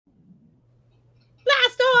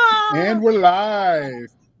And we're live.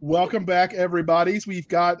 Welcome back, everybody. So we've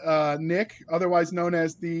got Nick, otherwise known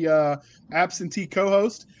as the absentee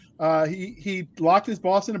co-host. He locked his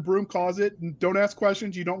boss in a broom closet. Don't ask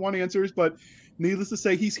questions. You don't want answers, but needless to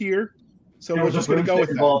say, he's here. So we're just going to go with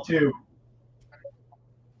that. Too.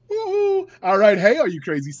 Woo-hoo. All right. Hey, all you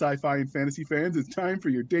crazy sci-fi and fantasy fans, it's time for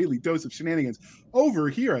your daily dose of shenanigans over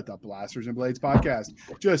here at the Blasters and Blades podcast.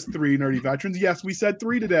 Just three nerdy veterans. Yes, we said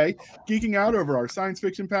three today, geeking out over our science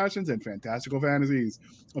fiction passions and fantastical fantasies.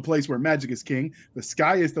 A place where magic is king, the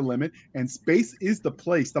sky is the limit, and space is the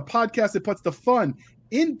place. The podcast that puts the fun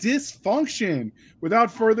in dysfunction.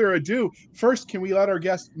 Without further ado, first, can we let our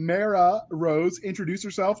guest, Mara Rose, introduce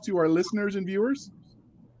herself to our listeners and viewers?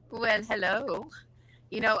 Well, hello.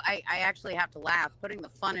 You know, I actually have to laugh. Putting the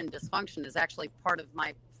fun in dysfunction is actually part of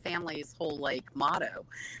my family's whole, motto.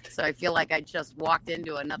 So I feel like I just walked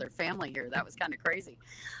into another family here. That was kind of crazy.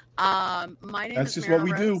 My name That's is just Mara what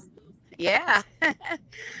we Rose. do. Yeah.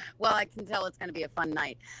 Well, I can tell it's going to be a fun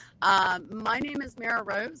night. My name is Mara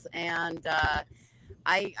Rose, and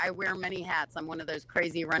I wear many hats. I'm one of those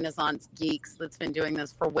crazy Renaissance geeks that's been doing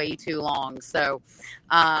this for way too long. So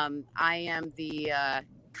I am the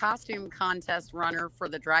costume contest runner for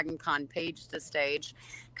the Dragon Con Page to Stage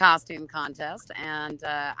costume contest, and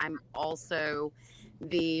I'm also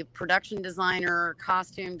the production designer,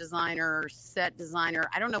 costume designer, set designer.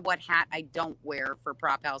 I don't know what hat I don't wear for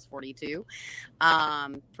Prop House 42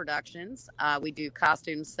 productions. We do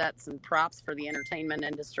costume sets and props for the entertainment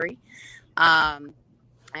industry.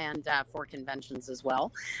 And for conventions as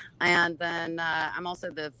well. And then I'm also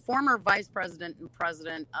the former vice president and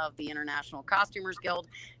president of the International Costumers Guild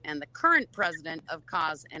and the current president of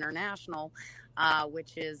Cos International,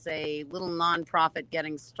 which is a little nonprofit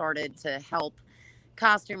getting started to help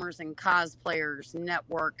costumers and cosplayers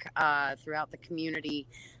network throughout the community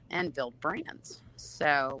and build brands.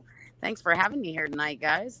 So thanks for having me here tonight,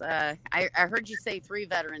 guys. I heard you say 3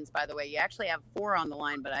 veterans, by the way. You actually have 4 on the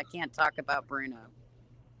line, but I can't talk about Bruno.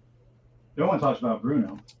 No one talks about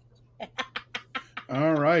Bruno.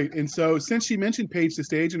 All right. And so since she mentioned Page to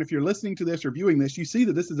Stage, and if you're listening to this or viewing this, you see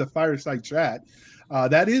that this is a fireside chat.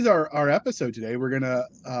 That is our episode today. We're going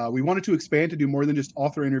to, we wanted to expand to do more than just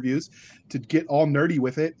author interviews, to get all nerdy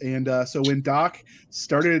with it. And so when Doc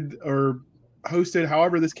started or hosted,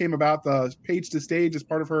 however this came about, the Page to Stage as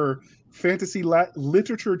part of her fantasy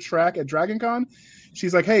literature track at Dragon Con,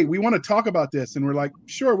 she's like, hey, we want to talk about this. And we're like,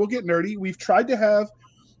 sure, we'll get nerdy. We've tried to have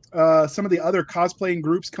some of the other cosplaying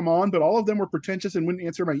groups come on, but all of them were pretentious and wouldn't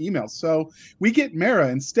answer my emails. So we get Mara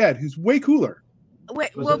instead, who's way cooler.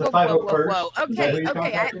 Wait, whoa. Okay.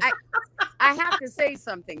 I have to say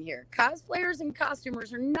something here. Cosplayers and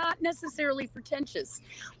costumers are not necessarily pretentious.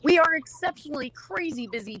 We are exceptionally crazy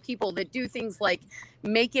busy people that do things like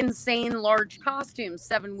make insane large costumes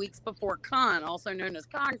 7 weeks before con, also known as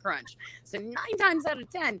Con Crunch. So 9 times out of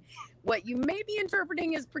 10, what you may be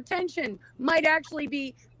interpreting as pretension might actually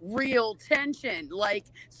be real tension, like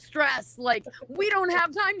stress, like we don't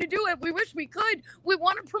have time to do it. We wish we could. We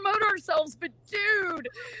want to promote ourselves, but dude,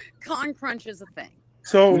 Con Crunch is a thing.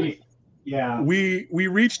 So yeah, we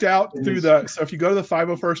reached out through so if you go to the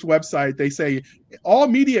 501st website, they say all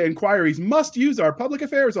media inquiries must use our public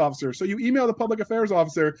affairs officer. So you email the public affairs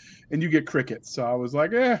officer and you get crickets. So I was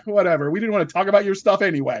like, whatever. We didn't want to talk about your stuff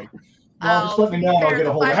anyway. Well, just let me know. I'll get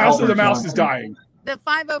a hold of the House of the Mouse is dying. The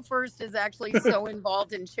 501st is actually so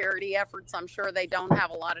involved in charity efforts. I'm sure they don't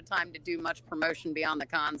have a lot of time to do much promotion beyond the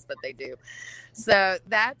cons that they do. So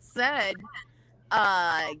that said,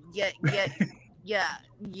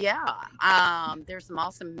 there's some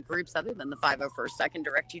awesome groups other than the 501st I can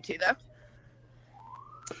direct you to, though.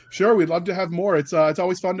 Sure, we'd love to have more. It's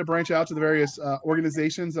always fun to branch out to the various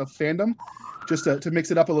organizations of fandom, just to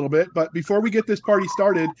mix it up a little bit. But before we get this party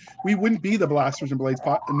started, we wouldn't be the Blasters and Blades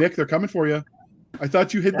Nick, they're coming for you. I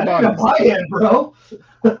thought you hit the bottom. My end, bro.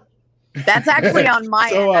 That's actually on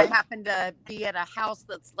my end. I happen to be at a house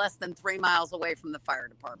that's less than 3 miles away from the fire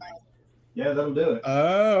department. Yeah, that'll do it.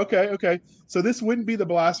 Okay. So this wouldn't be the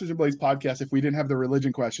Blasters and Blades podcast if we didn't have the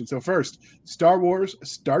religion question. So first, Star Wars,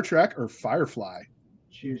 Star Trek, or Firefly?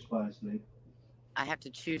 Choose wisely. I have to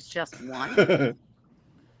choose just one.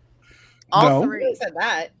 All three. Who said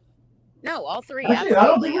that? No, all 3. Actually,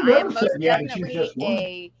 absolutely. I am most definitely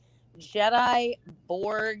a Jedi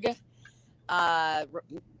Borg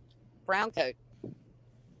brown coat.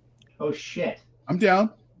 Oh shit! I'm down.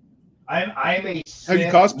 I'm a. Have you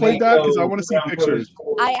cosplayed that? Because I want to see pictures.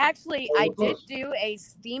 I did do a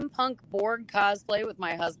steampunk Borg cosplay with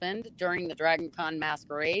my husband during the Dragon Con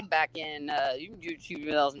Masquerade back in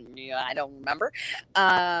 2000. I don't remember.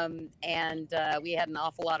 And we had an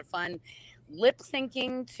awful lot of fun. lip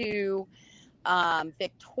syncing to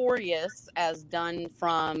Victorious, as done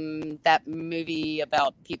from that movie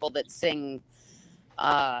about people that sing.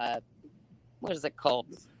 What is it called?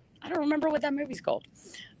 I don't remember what that movie's called.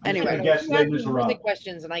 Anyway, I guess you ask me really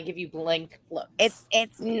questions and I give you blank looks.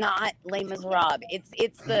 It's not Les Miserables.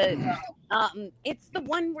 It's the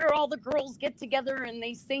one where all the girls get together and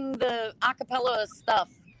they sing the a cappella stuff.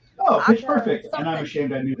 Oh, Pitch Perfect. And I'm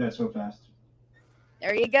ashamed I knew that so fast.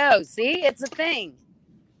 There you go. See, it's a thing.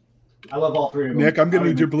 I love all three of them. Nick, I'm going to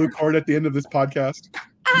need your blue card at the end of this podcast.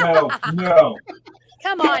 No.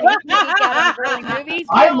 Come on, you can geek out on girly movies.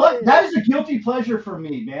 That is a guilty pleasure for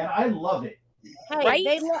me, man. I love it. Hey,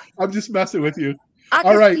 Right? I'm just messing with you.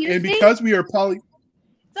 All right, and because we are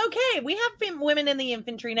It's okay. We have women in the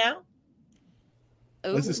infantry now.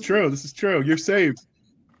 Ooh. This is true. You're saved.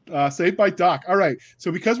 Saved by Doc. All right.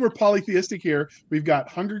 So because we're polytheistic here, we've got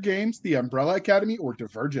Hunger Games, The Umbrella Academy, or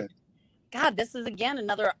Divergent. God, this is again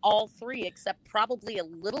another all three, except probably a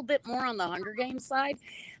little bit more on the Hunger Games side.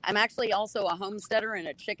 I'm actually also a homesteader and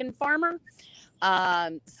a chicken farmer.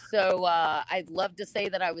 So I'd love to say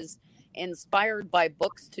that I was inspired by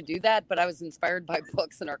books to do that, but I was inspired by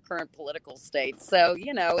books in our current political state. So,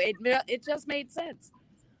 it just made sense.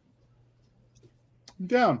 I'm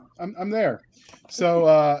down. I'm there.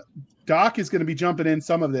 So Doc is going to be jumping in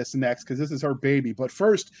some of this next because this is her baby. But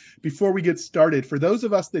first, before we get started, for those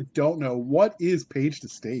of us that don't know, what is Page to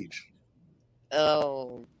Stage?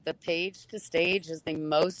 Oh, the Page to Stage is the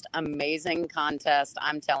most amazing contest,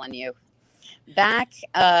 I'm telling you. Back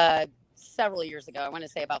several years ago, I want to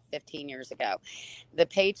say about 15 years ago, the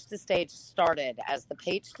Page to Stage started as the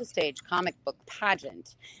Page to Stage comic book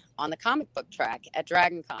pageant on the comic book track at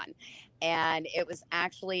DragonCon. And it was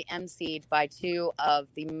actually emceed by two of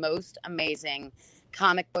the most amazing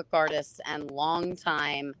comic book artists and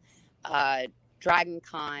longtime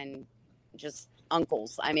DragonCon just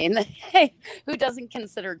uncles. I mean, who doesn't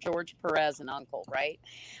consider George Perez an uncle, right?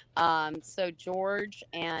 So George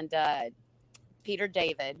and Peter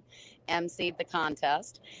David emceed the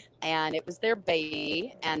contest, and it was their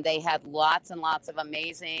baby, and they had lots and lots of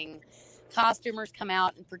amazing costumers come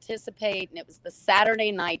out and participate, and it was the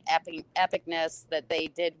Saturday night epicness that they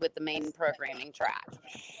did with the main programming track.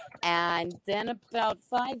 And then about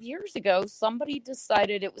 5 years ago, somebody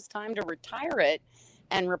decided it was time to retire it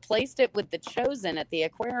and replaced it with The Chosen at the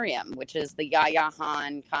Aquarium, which is the Yaya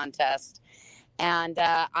Han contest. And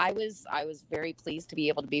I was very pleased to be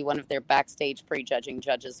able to be one of their backstage prejudging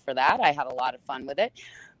judges for that. I had a lot of fun with it,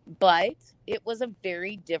 but it was a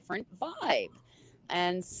very different vibe.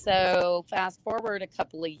 And so fast forward a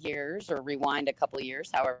couple of years, or rewind a couple of years,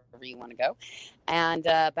 however you want to go. And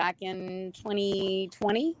back in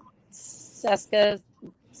 2020, Seska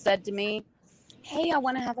said to me, hey, I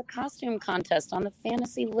want to have a costume contest on the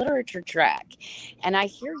fantasy literature track. And I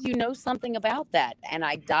hear you know something about that. And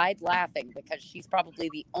I died laughing because she's probably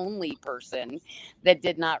the only person that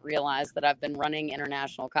did not realize that I've been running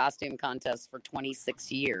international costume contests for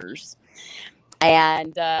 26 years.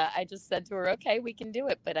 And I just said to her, okay, we can do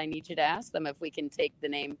it, but I need you to ask them if we can take the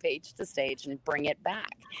name Page to Stage and bring it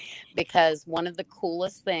back. Because one of the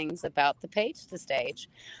coolest things about the Page to Stage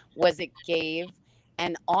was it gave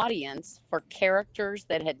an audience for characters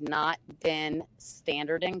that had not been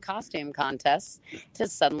standard in costume contests to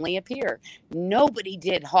suddenly appear. Nobody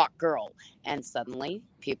did Hawk Girl, and suddenly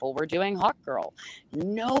people were doing Hawk Girl.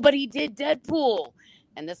 Nobody did Deadpool.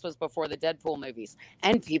 And this was before the Deadpool movies.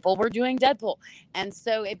 And people were doing Deadpool. And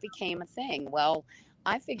so it became a thing. Well,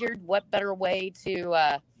 I figured what better way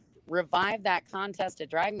to revive that contest at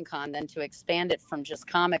DragonCon than to expand it from just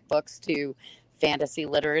comic books to fantasy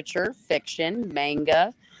literature, fiction,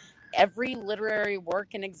 manga, every literary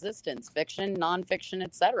work in existence, fiction, nonfiction,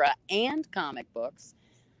 etc., and comic books,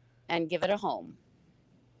 and give it a home.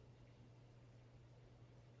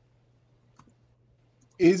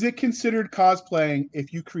 Is it considered cosplaying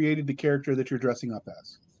if you created the character that you're dressing up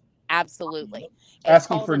as? Absolutely.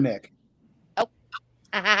 Asking for Nick. Oh.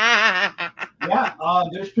 Yeah,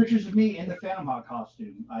 there's pictures of me in the Phantom Hawk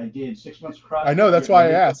costume. I did 6 months across. I know, that's why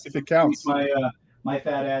I asked if it counts. My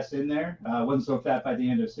fat ass in there. Wasn't so fat by the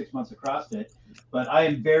end of 6 months across it. But I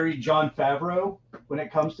am very Jon Favreau when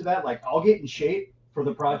it comes to that. Like, I'll get in shape for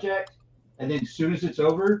the project, and then as soon as it's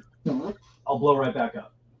over, I'll blow right back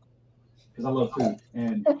up. Because I love food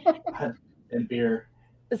and beer.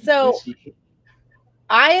 So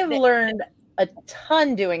I have learned a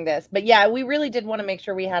ton doing this, but yeah, we really did want to make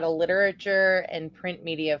sure we had a literature and print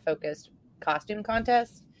media focused costume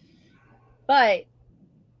contest. But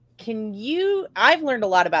I've learned a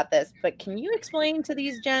lot about this, but can you explain to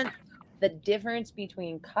these gents the difference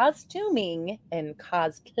between costuming and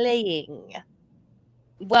cosplaying?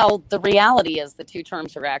 Well, the reality is the two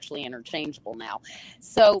terms are actually interchangeable now.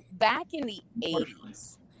 So back in the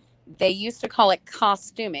 80s, they used to call it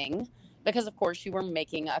costuming because, of course, you were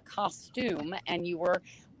making a costume and you were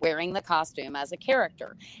wearing the costume as a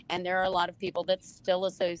character. And there are a lot of people that still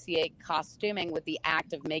associate costuming with the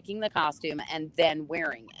act of making the costume and then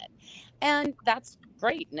wearing it. And that's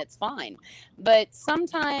great and it's fine. But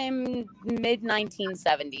sometime mid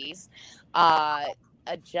 1970s,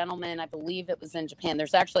 a gentleman, I believe it was in Japan.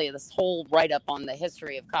 There's actually this whole write-up on the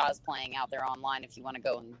history of cosplaying out there online if you want to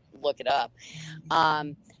go and look it up.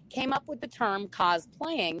 Came up with the term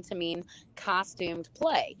cosplaying to mean costumed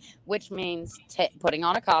play, which means putting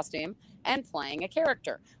on a costume and playing a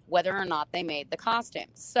character, whether or not they made the costume.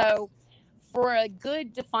 So for a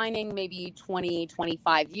good defining maybe 20,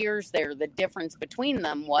 25 years there, the difference between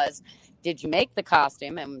them was, did you make the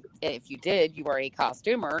costume? And if you did, you were a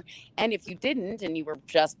costumer. And if you didn't, and you were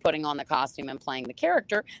just putting on the costume and playing the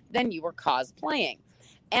character, then you were cosplaying.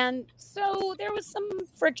 And so there was some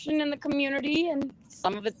friction in the community, and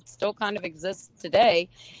some of it still kind of exists today.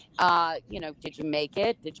 Did you make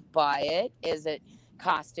it? Did you buy it? Is it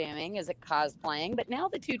costuming? Is it cosplaying? But now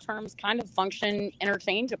the two terms kind of function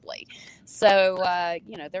interchangeably. So,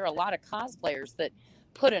 there are a lot of cosplayers that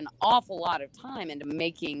put an awful lot of time into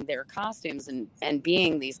making their costumes and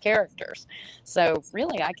being these characters. So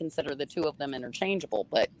really, I consider the two of them interchangeable,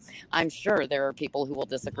 but I'm sure there are people who will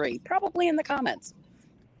disagree, probably in the comments.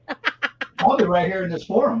 Probably right here in this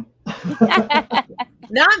forum.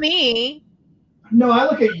 Not me. No, I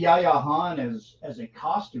look at Yaya Han as a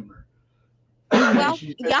costumer. Well,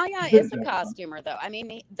 Yaya is a costumer, though. I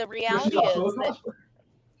mean, the reality is that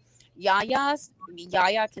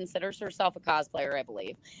Yaya considers herself a cosplayer, I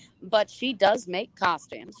believe, but she does make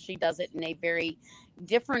costumes. She does it in a very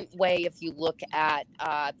different way if you look at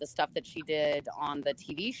the stuff that she did on the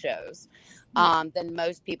TV shows than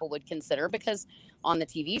most people would consider, because on the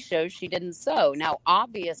TV shows she didn't sew. Now,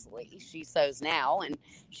 obviously, she sews now, and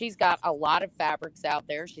she's got a lot of fabrics out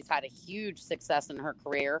there. She's had a huge success in her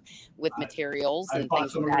career with materials and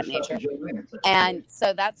things of that nature. And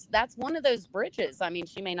so that's one of those bridges. I mean,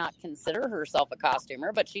 she may not consider herself a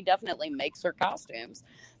costumer, but she definitely makes her costumes.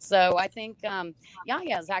 So I think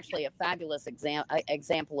Yaya is actually a fabulous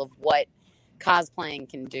example of what cosplaying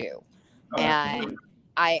can do. And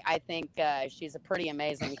I think she's a pretty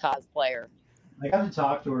amazing cosplayer. I got to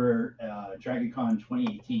talk to her DragonCon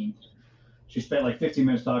 2018. She spent like 15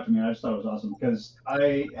 minutes talking to me, and I just thought it was awesome because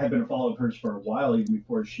I had been a follower of hers for a while, even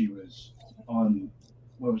before she was on,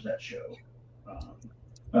 what was that show?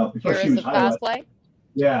 Before Heroes she was of Cosplay?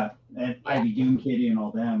 Yeah, and Ivy Doom Kitty and all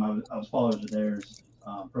them. I was followers of theirs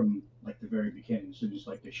from like the very beginning. As soon as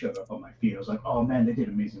like they showed up on my feed, I was like, oh man, they did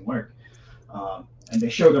amazing work. And they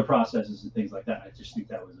show their processes and things like that. I just think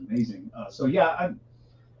that was amazing. So yeah,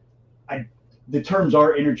 the terms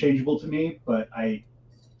are interchangeable to me, but I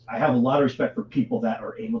have a lot of respect for people that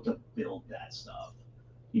are able to build that stuff,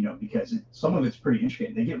 because some of it's pretty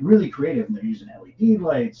intricate. They get really creative, and they're using LED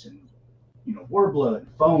lights and, Worbla and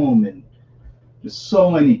foam and just so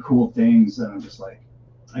many cool things that I'm just like,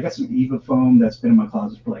 I got some Eva foam that's been in my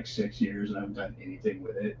closet for like 6 years, and I haven't done anything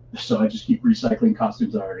with it. So I just keep recycling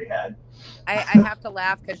costumes I already had. I have to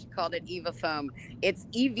laugh because you called it Eva foam. It's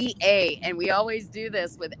EVA, and we always do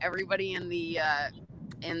this with everybody in the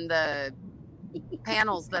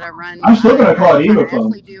panels that I run. I'm still gonna call it Eva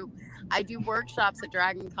foam. I do workshops at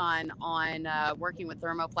DragonCon on working with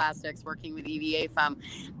thermoplastics, working with EVA foam,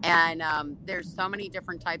 and there's so many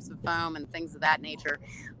different types of foam and things of that nature.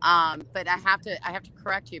 But I have to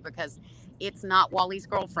correct you because it's not Wally's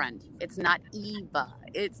girlfriend. It's not Eva.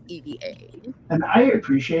 It's EVA. And I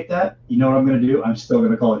appreciate that. You know what I'm gonna do? I'm still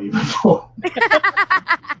gonna call it Eva foam.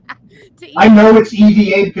 I know it's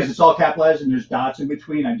EVA because it's all capitalized and there's dots in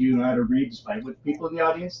between. I do know how to read, despite what people in the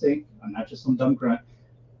audience think. I'm not just some dumb grunt.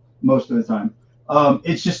 Most of the time,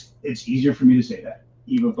 it's easier for me to say that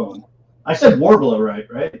Eva foam. I said Worbla,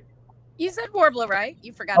 right? You said Worbla, right?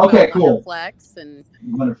 You forgot about cool. Wonderflex and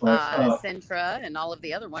Sentra and all of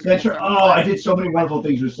the other wonderful. Sentra. Oh, I did so many wonderful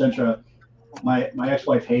things with Sentra. My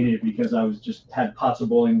ex-wife hated it because I had pots of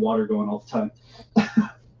boiling water going all the time.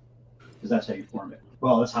 Because that's how you form it.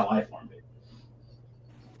 Well, that's how I formed it.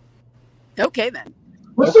 Okay then.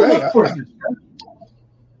 What's the look for you?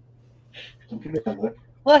 Don't give me that look.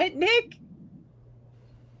 What, Nick?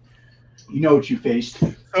 You know what you faced.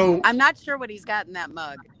 So I'm not sure what he's got in that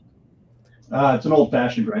mug. It's an old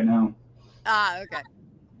fashioned right now. Okay.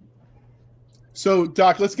 So,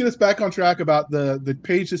 Doc, let's get us back on track about the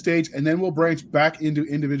page to stage, and then we'll branch back into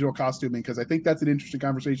individual costuming because I think that's an interesting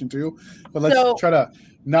conversation too. But let's try to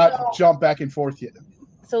not jump back and forth yet.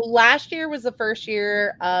 So last year was the first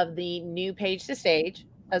year of the new page to stage,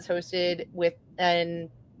 as hosted within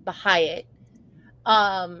the Hyatt.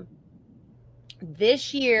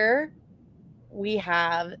 This year we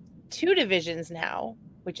have 2 divisions now,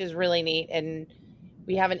 which is really neat, and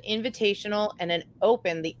we have an invitational and an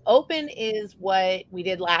open. The open is what we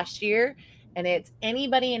did last year, and it's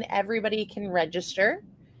anybody and everybody can register.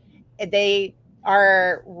 They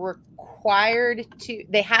are required to,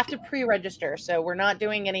 they have to pre-register. So we're not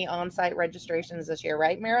doing any on-site registrations this year,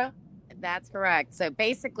 right, Mira? That's correct. So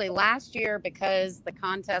basically last year, because the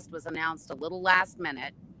contest was announced a little last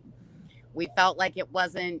minute, we felt like it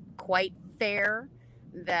wasn't quite fair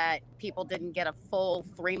that people didn't get a full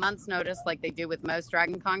 3 months notice like they do with most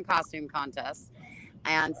Dragon Con costume contests.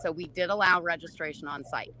 And so we did allow registration on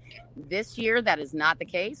site. This year, that is not the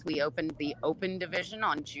case. We opened the open division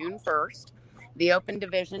on June 1st. The open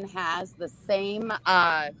division has the same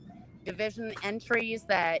division entries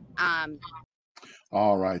that...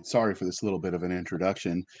 All right. Sorry for this little bit of an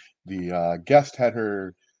introduction. The guest had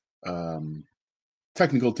her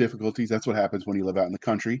technical difficulties. That's what happens when you live out in the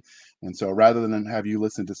country. And so rather than have you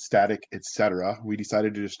listen to static, etc., we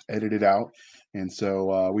decided to just edit it out. And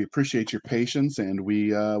so we appreciate your patience, and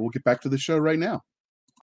we'll get back to the show right now.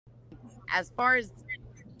 As far as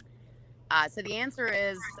so the answer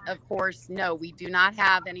is, of course, no, we do not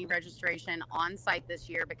have any registration on site this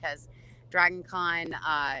year because Dragon Con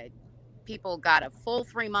people got a full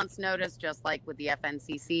 3 months notice, just like with the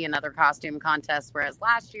FNCC and other costume contests, whereas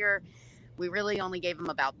last year we really only gave them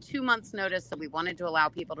about 2 months notice, so we wanted to allow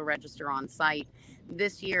people to register on site.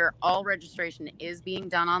 This year, all registration is being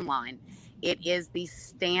done online. It is the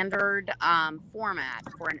standard format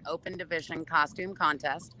for an open division costume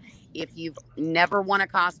contest. If you've never won a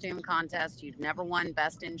costume contest, you've never won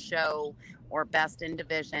Best in Show or Best in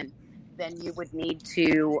Division, then you would need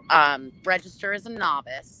to register as a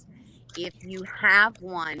novice. If you have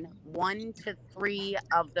won 1 to 3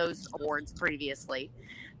 of those awards previously,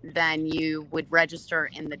 then you would register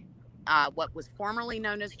in the what was formerly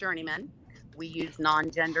known as Journeyman. We use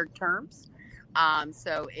non-gendered terms.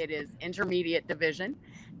 So it is intermediate division.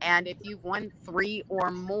 And if you've won 3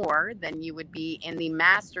 or more, then you would be in the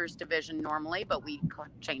Masters division normally, but we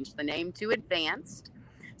changed the name to Advanced.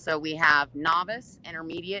 So we have novice,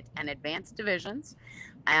 intermediate, and advanced divisions.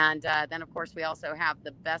 And then, of course, we also have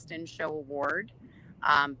the Best in Show Award,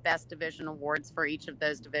 Best Division Awards for each of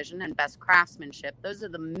those division, and Best Craftsmanship. Those are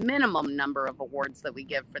the minimum number of awards that we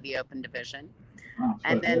give for the open division. Oh,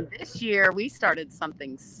 and then this year, we started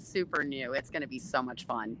something super new. It's going to be so much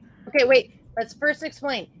fun. Okay, wait. Let's first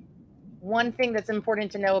explain one thing that's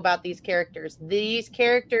important to know about these characters. These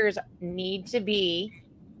characters need to be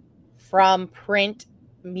from print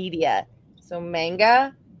media. So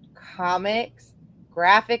manga, comics,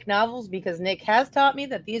 graphic novels, because Nick has taught me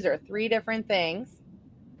that these are 3 different things.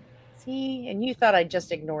 See, and you thought I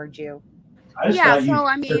just ignored you. I just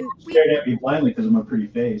thought you stared at me blindly because I'm a pretty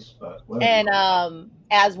face, but whatever. And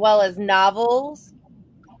as well as novels.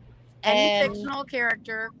 Any fictional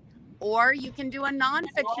character, or you can do a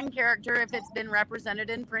non-fiction character if it's been represented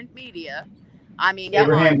in print media. I mean,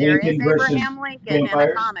 there is Abraham Lincoln in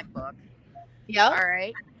a comic book. Yeah. All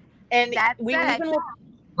right. And that said,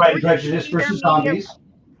 Right, Prejudice versus Zombies.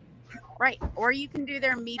 Right, or you can do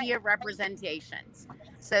their media representations.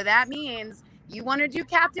 So that means you want to do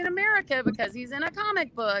Captain America because he's in a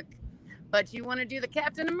comic book, but you want to do the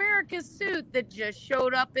Captain America suit that just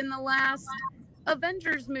showed up in the last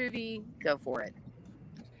Avengers movie. Go for it.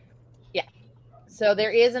 Yeah. So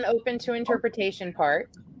there is an open to interpretation part.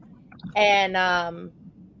 And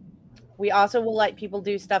we also will let people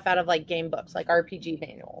do stuff out of like game books, like RPG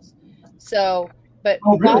manuals. So, but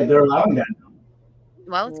oh, really? They're allowing that now?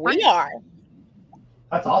 Well, it's we are.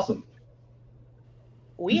 That's awesome.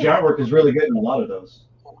 The artwork is really good in a lot of those,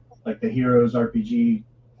 like the Heroes RPG.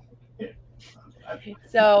 Yeah.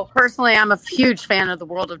 So personally, I'm a huge fan of the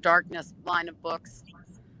World of Darkness line of books.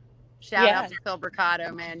 Shout out to Phil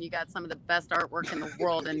Bricado, man. You got some of the best artwork in the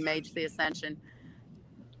world in Mage the Ascension.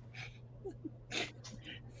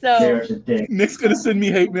 So Nick's gonna send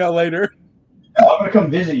me hate mail later. I'm gonna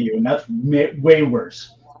come visit you, and that's way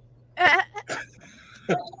worse.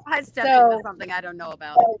 I stepped into something I don't know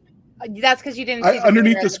about. That's because you didn't see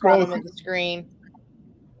underneath the scroll of the screen.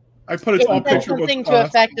 I put a small picture book. Something to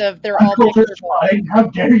effect of they're all pictures. How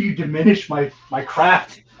dare you diminish my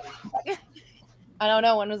craft? I don't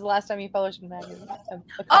know. When was the last time you published a magazine?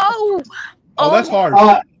 Oh, that's hard.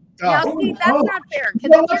 Now, stop. see, that's not fair. Because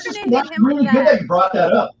No, if that's you're just going to hit that's him really with good that, that you brought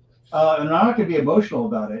that up. And I'm not going to be emotional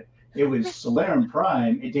about it. It was Solarium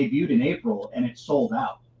Prime. It debuted in April and it sold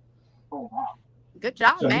out. good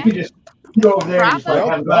job, So you man. could just go over there and just like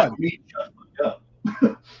Bravo. have a glass of meat and shut the fuck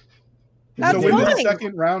up. That's So when did the fine.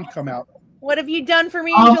 second round come out? What have you done for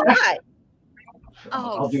me in July?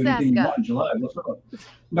 Oh, I'll do anything you Seska. want in July. What's up?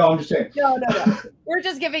 No, I'm just saying. No. We're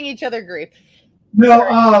just giving each other grief.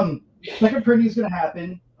 No, second printing is going to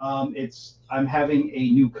happen. I'm having a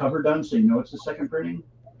new cover done, so you know it's the second printing.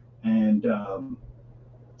 And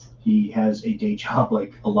he has a day job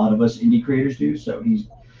like a lot of us indie creators do, so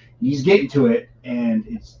he's getting to it, and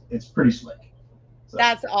it's pretty slick. So.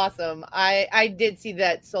 That's awesome. I did see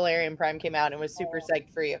that Solarium Prime came out and was super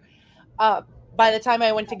psyched for you. By the time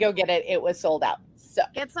I went to go get it, it was sold out. So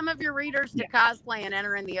Get some of your readers to cosplay and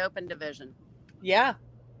enter in the open division. yeah.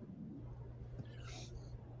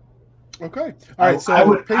 Okay. All right. So I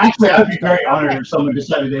would page actually, I'd be six. very honored if someone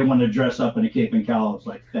decided they wanted to dress up in a cape and cowl. It's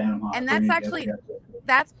like Phantom Hawk. And that's actually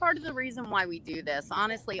that's part of the reason why we do this.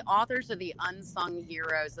 Honestly, authors are the unsung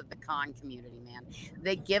heroes of the con community, man.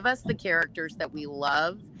 They give us the characters that we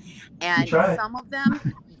love, and try. some of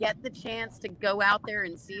them get the chance to go out there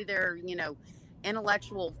and see their,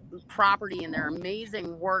 intellectual property and their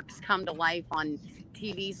amazing works come to life on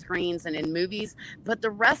TV screens and in movies. But the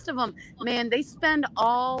rest of them, man, they spend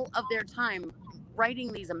all of their time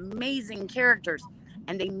writing these amazing characters,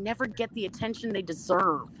 and they never get the attention they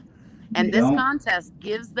deserve. And this contest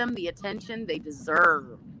gives them the attention they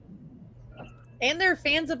deserve. And their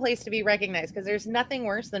fans a place to be recognized, because there's nothing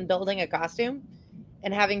worse than building a costume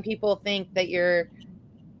and having people think that you're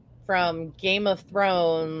from Game of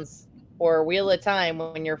Thrones or Wheel of Time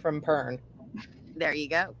when you're from Pern. There you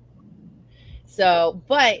go. So,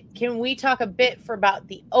 but can we talk a bit about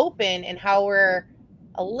the open and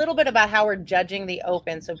a little bit about how we're judging the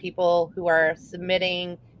open, so people who are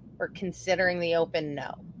submitting or considering the open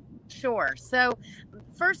know? Sure. So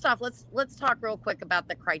first off, let's talk real quick about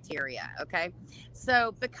the criteria, okay?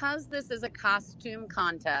 So because this is a costume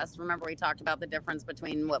contest, remember we talked about the difference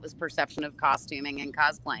between what was perception of costuming and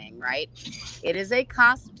cosplaying, right? It is a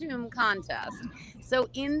costume contest. So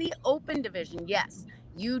in the open division, yes,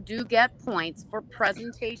 you do get points for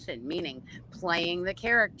presentation, meaning playing the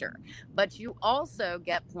character, but you also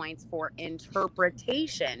get points for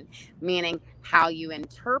interpretation, meaning how you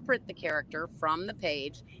interpret the character from the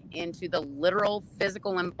page into the literal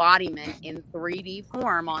physical embodiment in 3D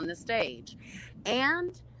form on the stage.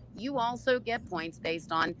 And you also get points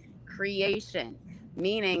based on creation,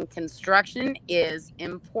 meaning construction is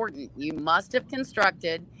important. You must have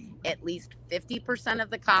constructed at least 50% of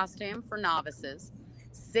the costume for novices,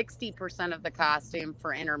 60% of the costume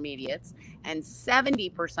for intermediates, and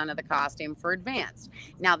 70% of the costume for advanced.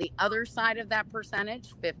 Now, the other side of that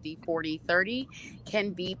percentage, 50, 40, 30,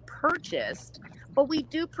 can be purchased, but we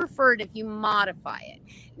do prefer it if you modify it.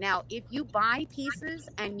 Now, if you buy pieces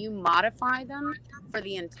and you modify them for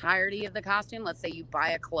the entirety of the costume, let's say you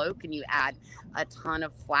buy a cloak and you add a ton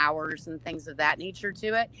of flowers and things of that nature to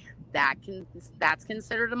it, that's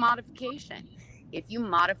considered a modification. If you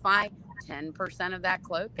modify 10% of that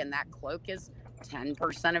cloak and that cloak is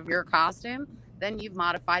 10% of your costume, then you've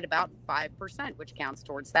modified about 5%, which counts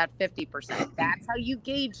towards that 50%. That's how you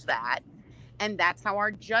gauge that. And that's how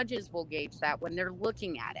our judges will gauge that when they're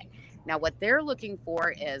looking at it. Now, what they're looking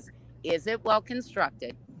for is it well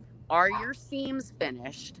constructed? Are your seams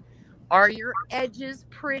finished? Are your edges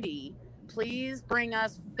pretty? Please bring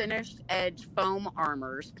us finished edge foam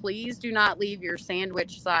armors. Please do not leave your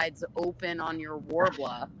sandwich sides open on your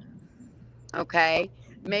Warbler. Okay?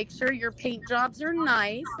 Make sure your paint jobs are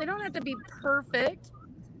nice. They don't have to be perfect.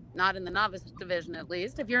 Not in the novice division, at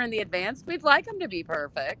least. If you're in the advanced, we'd like them to be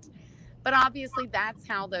perfect. But obviously, that's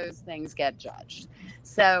how those things get judged.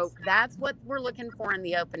 So that's what we're looking for in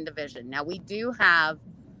the open division. Now, we do have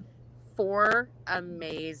 4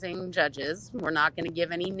 amazing judges. We're not going to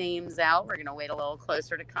give any names out. We're going to wait a little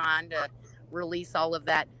closer to con to release all of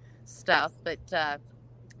that stuff. But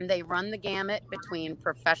they run the gamut between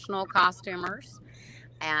professional costumers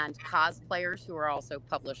and cosplayers who are also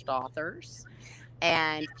published authors,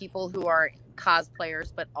 and people who are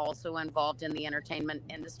cosplayers but also involved in the entertainment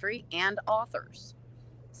industry, and authors.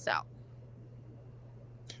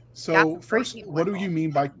 So first, what do you mean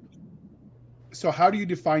by, so how do you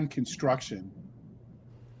define construction?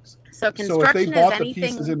 So construction if they bought is the anything.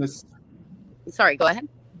 pieces in this, Sorry, go ahead.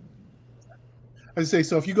 I say,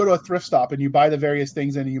 so if you go to a thrift stop and you buy the various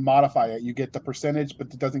things and you modify it, you get the percentage,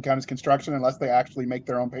 but it doesn't count as construction unless they actually make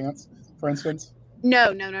their own pants, for instance?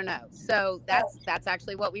 No. So that's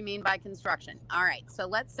actually what we mean by construction. All right. So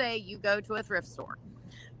let's say you go to a thrift store,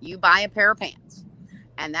 You buy a pair of pants,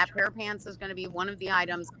 and that pair of pants is going to be one of the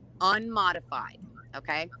items unmodified,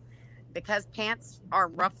 okay? Because pants are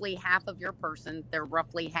roughly half of your person, they're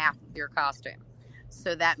roughly half of your costume.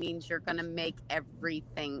 So that means you're going to make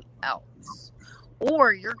everything else.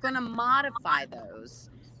 Or you're going to modify those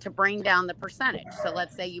to bring down the percentage. So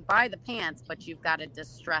let's say you buy the pants, but you've got to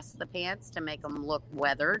distress the pants to make them look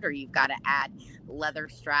weathered, or you've got to add leather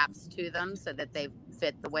straps to them so that they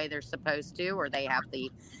fit the way they're supposed to, or they have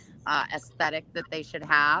the aesthetic that they should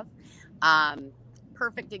have.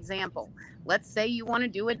 Perfect example. Let's say you want to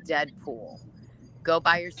do a Deadpool. Go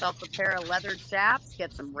buy yourself a pair of leather chaps,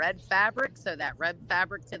 get some red fabric. So that red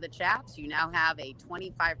fabric to the chaps, you now have a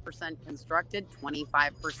 25% constructed,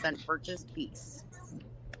 25% purchased piece.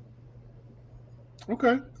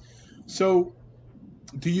 Okay. So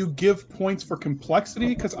do you give points for complexity?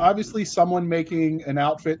 Because obviously someone making an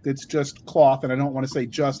outfit that's just cloth, and I don't want to say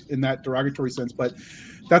just in that derogatory sense, but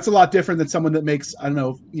that's a lot different than someone that makes, I don't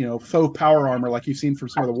know, faux power armor like you've seen from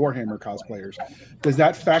some of the Warhammer cosplayers. Does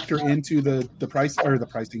that factor into the price or the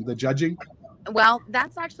pricing, the judging? Well,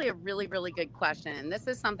 that's actually a really, really good question. And this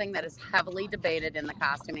is something that is heavily debated in the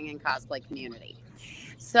costuming and cosplay community.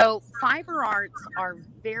 So fiber arts are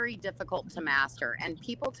very difficult to master, and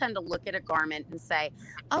people tend to look at a garment and say,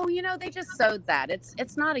 oh, they just sewed that.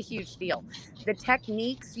 It's not a huge deal. The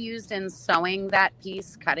techniques used in sewing that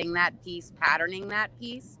piece, cutting that piece, patterning that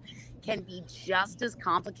piece can be just as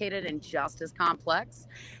complicated and just as complex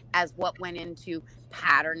as what went into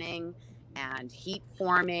patterning and heat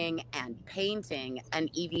forming and painting an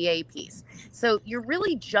EVA piece. So you're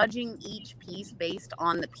really judging each piece based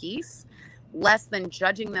on the piece, less than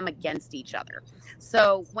judging them against each other.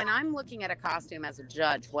 So when I'm looking at a costume as a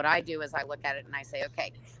judge, what I do is I look at it and I say,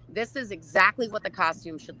 okay, this is exactly what the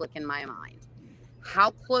costume should look in my mind.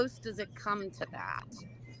 How close does it come to that?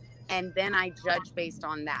 And then I judge based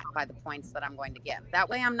on that by the points that I'm going to give. That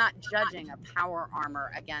way I'm not judging a power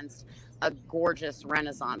armor against a gorgeous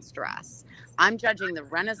Renaissance dress. I'm judging the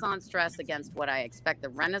Renaissance dress against what I expect the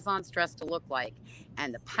Renaissance dress to look like,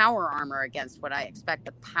 and the power armor against what I expect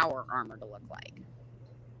the power armor to look like.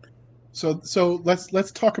 So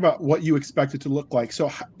let's talk about what you expect it to look like. So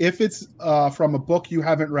if it's from a book you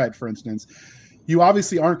haven't read, for instance, you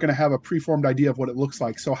obviously aren't going to have a preformed idea of what it looks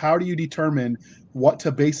like. So how do you determine what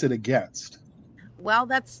to base it against? Well,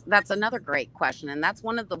 that's another great question. And that's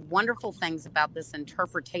one of the wonderful things about this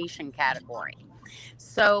interpretation category.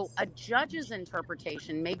 So a judge's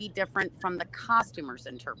interpretation may be different from the costumer's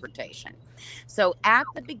interpretation. So at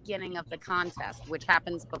the beginning of the contest, which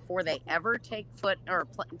happens before they ever take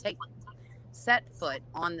set foot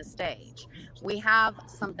on the stage, we have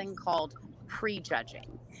something called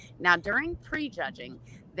prejudging. Now, during prejudging,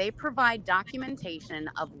 they provide documentation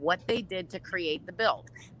of what they did to create the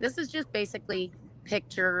build. This is just basically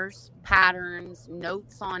pictures, patterns,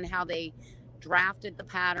 notes on how they drafted the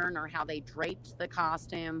pattern or how they draped the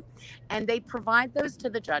costume. And they provide those to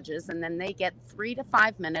the judges, and then they get 3 to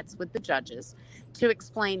 5 minutes with the judges to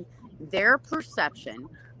explain their perception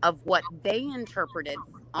of what they interpreted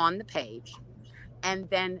on the page and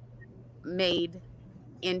then made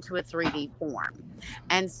into a 3D form.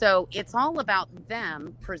 And so it's all about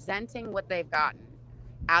them presenting what they've gotten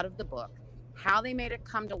out of the book, how they made it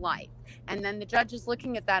come to life. And then the judge is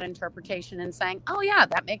looking at that interpretation and saying, oh yeah,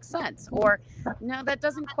 that makes sense. Or no, that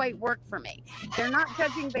doesn't quite work for me. They're not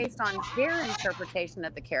judging based on their interpretation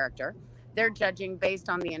of the character. They're judging based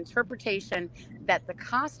on the interpretation that the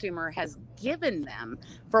costumer has given them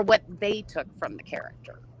for what they took from the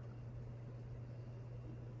character.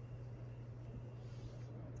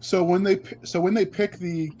 So when they pick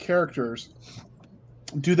the characters,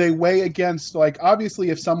 do they weigh against, like, obviously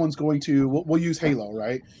if someone's going to, we'll use Halo,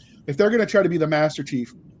 right? If they're going to try to be the Master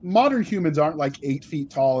Chief, modern humans aren't like 8 feet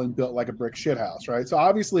tall and built like a brick shithouse, right? So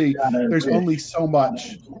obviously there's only so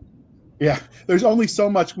much. Yeah, there's only so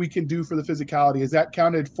much we can do for the physicality. Is that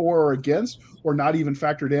counted for or against, or not even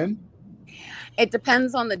factored in? It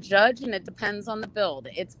depends on the judge and it depends on the build.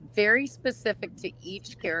 It's very specific to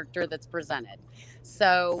each character that's presented.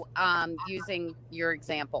 So using your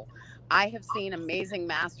example, I have seen amazing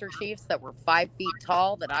Master Chiefs that were 5 feet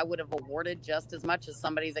tall that I would have awarded just as much as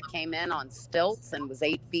somebody that came in on stilts and was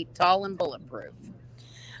 8 feet tall and bulletproof.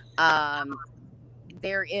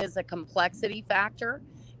 There is a complexity factor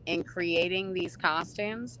in creating these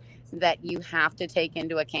costumes that you have to take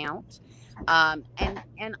into account.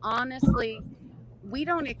 And honestly, we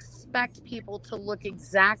don't expect people to look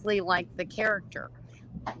exactly like the character.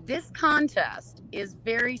 This contest is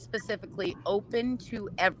very specifically open to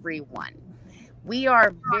everyone. We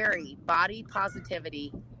are very body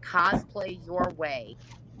positivity, cosplay your way,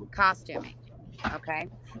 costuming. Okay.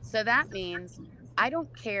 So that means I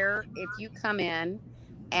don't care if you come in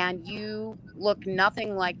and you look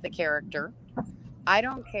nothing like the character. I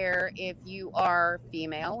don't care if you are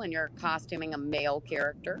female and you're costuming a male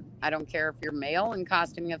character. I don't care if you're male and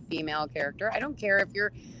costuming a female character. I don't care if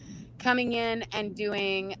you're coming in and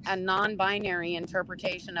doing a non-binary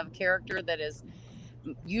interpretation of a character that is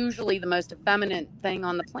usually the most effeminate thing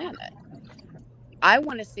on the planet. I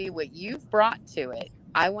want to see what you've brought to it.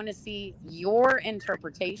 I want to see your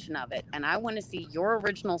interpretation of it, and I want to see your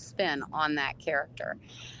original spin on that character.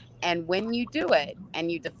 And when you do it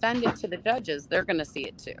and you defend it to the judges, they're going to see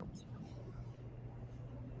it too.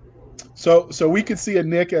 So we could see a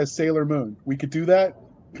Nick as Sailor Moon. We could do that.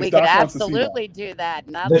 We could absolutely do that.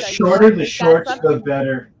 And the shorter the shorts, the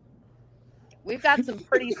better. We've got some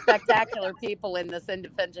pretty spectacular people in this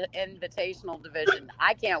invitational division.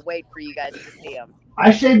 I can't wait for you guys to see them.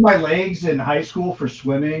 I shaved my legs in high school for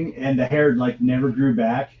swimming, and the hair like never grew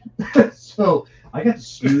back. So I got the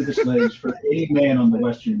smoothest legs for any man on the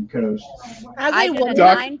Western Coast. As a woman,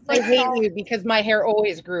 I hate you because my hair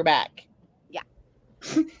always grew back. Yeah.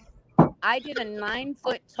 I did a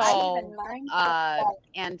 9-foot tall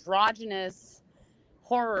androgynous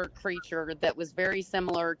horror creature that was very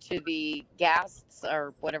similar to the ghasts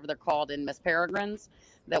or whatever they're called in Miss Peregrine's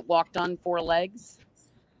that walked on 4 legs.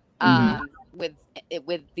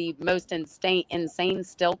 With the most insane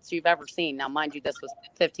stilts you've ever seen. Now, mind you, this was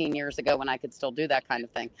 15 years ago when I could still do that kind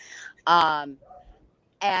of thing.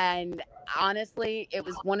 And honestly, it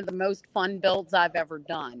was one of the most fun builds I've ever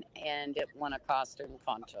done, and it won a costume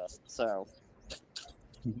contest. So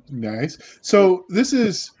nice. So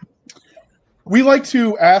we like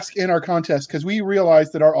to ask in our contest because we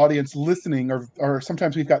realize that our audience listening, or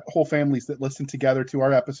sometimes we've got whole families that listen together to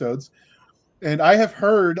our episodes. And I have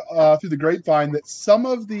heard through the grapevine that some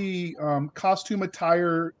of the costume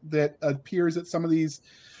attire that appears at some of these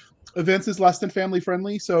events is less than family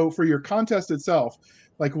friendly. So for your contest itself,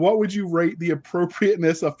 like, what would you rate the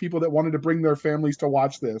appropriateness of people that wanted to bring their families to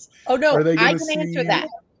watch this? Oh, no, I can answer that.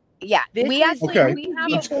 Yeah. We have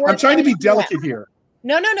I'm trying to be delicate here.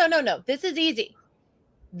 No. This is easy.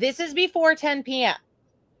 This is before 10 p.m.,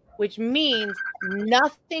 which means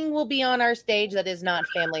nothing will be on our stage that is not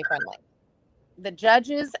family friendly. The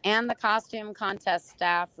judges and the costume contest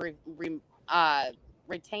staff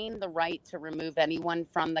retain the right to remove anyone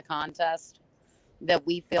from the contest that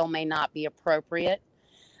we feel may not be appropriate.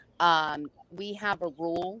 We have a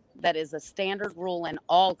rule that is a standard rule in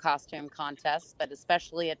all costume contests, but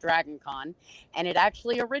especially at Dragon Con, and it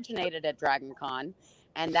actually originated at Dragon Con,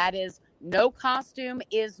 and that is no costume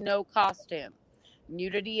is no costume.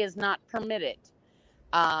 Nudity is not permitted.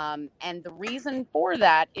 And the reason for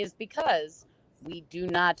that is because we do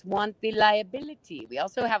not want the liability. We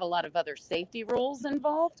also have a lot of other safety rules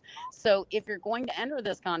involved. So if you're going to enter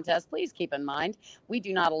this contest, please keep in mind, we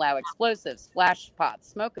do not allow explosives, flash pots,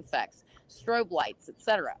 smoke effects, strobe lights,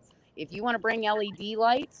 etc. If you want to bring LED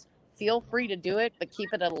lights, feel free to do it, but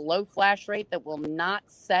keep it at a low flash rate that will not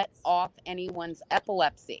set off anyone's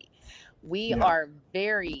epilepsy. We are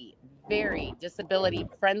very, very disability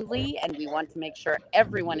friendly, and we want to make sure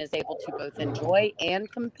everyone is able to both enjoy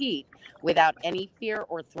and compete without any fear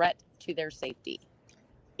or threat to their safety.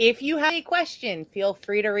 If you have a question, feel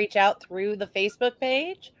free to reach out through the Facebook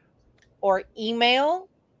page or email,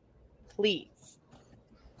 please.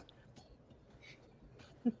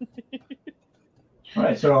 All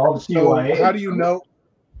right, so all the CYA. So how do you know?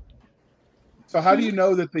 So how do you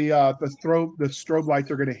know that the strobe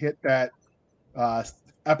lights are going to hit that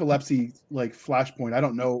epilepsy like flashpoint? I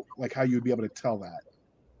don't know like how you would be able to tell that.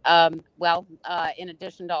 In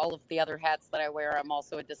addition to all of the other hats that I wear, I'm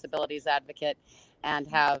also a disabilities advocate and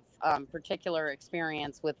have particular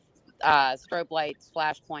experience with strobe lights,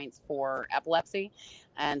 flashpoints for epilepsy.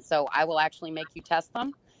 And so I will actually make you test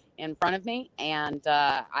them in front of me, and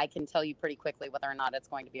I can tell you pretty quickly whether or not it's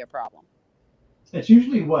going to be a problem. It's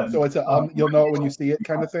usually what? So it's you'll know it when you see it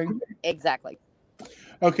kind of thing? Exactly.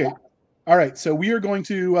 Okay. All right. So we are going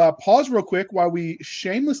to pause real quick while we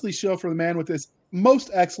shamelessly show for the man with this most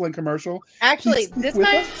excellent commercial. Actually, this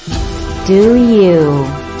time. Do you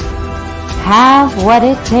have what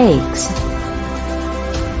it takes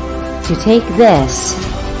to take this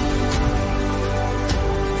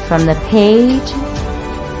from the page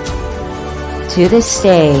to the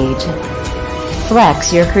stage?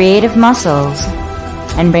 Flex your creative muscles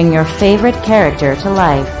and bring your favorite character to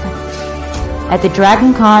life at the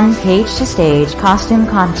Dragon Con Page to Stage Costume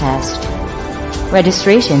Contest.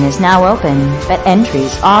 Registration is now open, but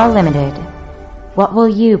entries are limited. What will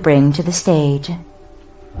you bring to the stage?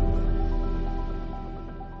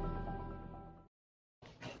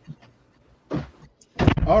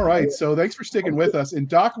 All right. So thanks for sticking with us. And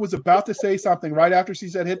Doc was about to say something right after she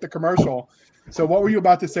said hit the commercial. So what were you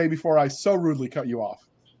about to say before I so rudely cut you off?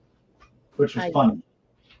 Which was funny.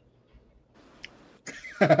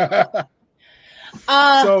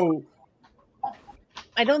 So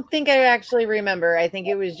I don't think I actually remember. I think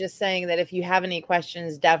it was just saying that if you have any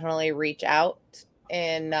questions, definitely reach out.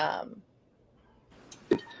 And I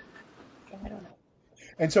don't know.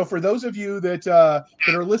 And so for those of you that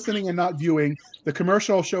are listening and not viewing, the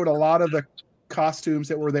commercial showed a lot of the costumes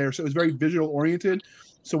that were there. So it was very visual oriented.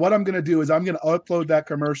 So what I'm going to do is I'm going to upload that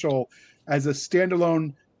commercial as a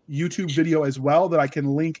standalone YouTube video as well that I can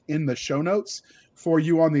link in the show notes for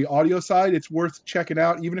you on the audio side. It's worth checking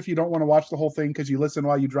out, even if you don't want to watch the whole thing because you listen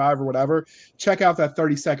while you drive or whatever. Check out that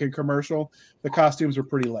 30-second commercial. The costumes are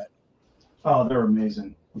pretty lit. Oh, they're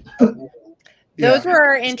amazing. Those were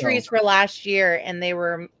our entries for last year, and they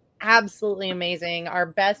were absolutely amazing. Our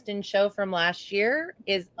best in show from last year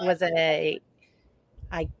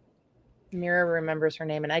Mira remembers her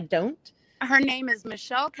name, and I don't. Her name is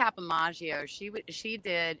Michelle Capamaggio. She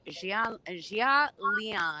did Jia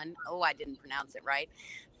Leon. Oh, I didn't pronounce it right.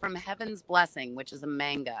 From Heaven's Blessing, which is a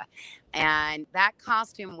manga. And that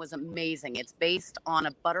costume was amazing. It's based on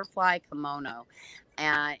a butterfly kimono.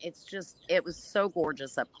 And it was so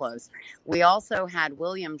gorgeous up close. We also had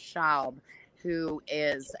William Schaub, who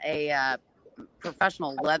is a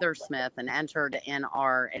professional leathersmith and entered in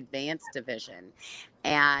our advanced division.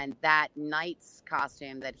 And that knight's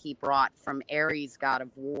costume that he brought from Ares, God of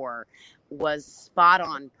War, was spot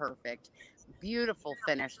on perfect. Beautiful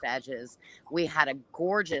finished edges. We had a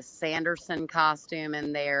gorgeous Sanderson costume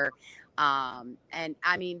in there. And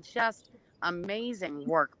I mean, just amazing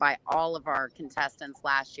work by all of our contestants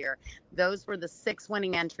last year. Those were the 6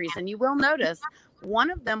 winning entries. And you will notice one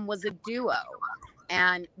of them was a duo.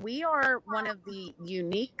 And we are one of the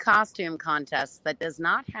unique costume contests that does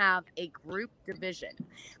not have a group division.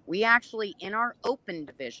 We actually, in our open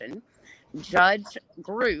division, judge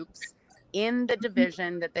groups in the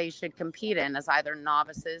division that they should compete in as either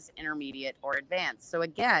novices, intermediate, or advanced. So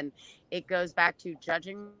again, it goes back to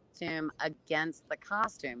judging costume against the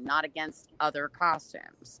costume, not against other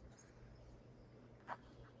costumes.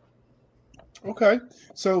 Okay.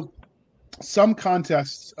 So some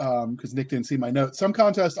contests, because Nick didn't see my notes, some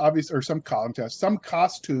costumes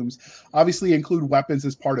obviously include weapons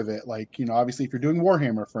as part of it. Like, obviously if you're doing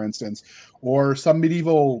Warhammer, for instance, or some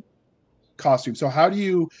medieval costume. So how do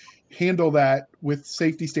you handle that with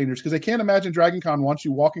safety standards? Because I can't imagine Dragon Con wants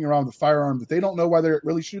you walking around with a firearm that they don't know whether it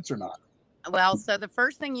really shoots or not. Well, so the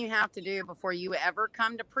first thing you have to do before you ever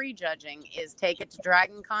come to prejudging is take it to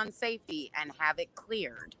Dragon Con Safety and have it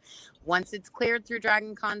cleared. Once it's cleared through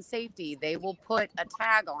Dragon Con Safety, they will put a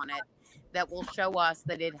tag on it that will show us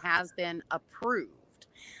that it has been approved.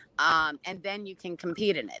 And then you can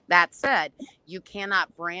compete in it. That said, you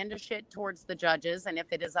cannot brandish it towards the judges. And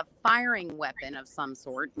if it is a firing weapon of some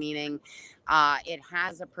sort, meaning it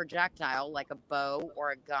has a projectile like a bow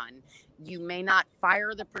or a gun, you may not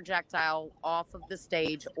fire the projectile off of the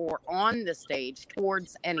stage or on the stage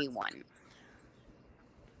towards anyone.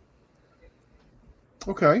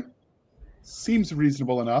 Okay. Seems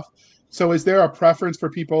reasonable enough. So is there a preference for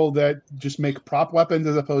people that just make prop weapons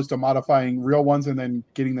as opposed to modifying real ones and then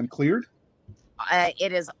getting them cleared?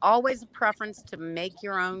 It is always a preference to make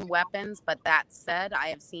your own weapons. But that said, I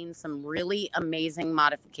have seen some really amazing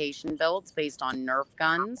modification builds based on Nerf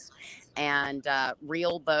guns and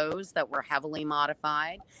real bows that were heavily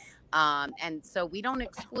modified. And so we don't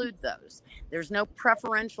exclude those. There's no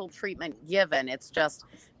preferential treatment given. It's just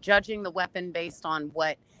judging the weapon based on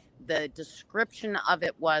what the description of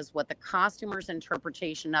it was, what the costumer's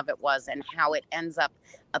interpretation of it was, and how it ends up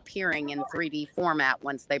appearing in 3D format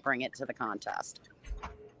once they bring it to the contest.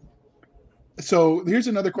 So here's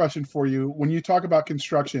another question for you. When you talk about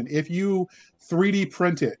construction, if you 3D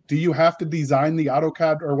print it, do you have to design the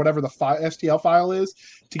AutoCAD or whatever the STL file is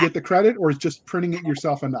to get the credit, or is just printing it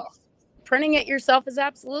yourself enough? Printing it yourself is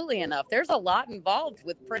absolutely enough. There's a lot involved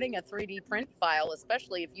with printing a 3D print file,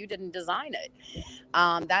 especially if you didn't design it.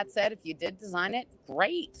 That said, if you did design it,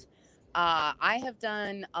 great. I have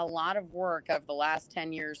done a lot of work over the last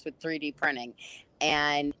 10 years with 3D printing.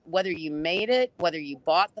 And whether you made it, whether you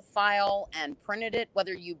bought the file and printed it,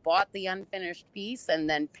 whether you bought the unfinished piece and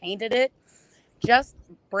then painted it, just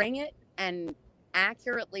bring it and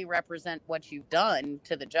accurately represent what you've done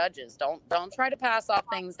to the judges. Don't try to pass off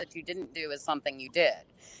things that you didn't do as something you did.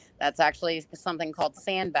 That's actually something called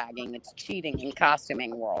sandbagging. It's cheating in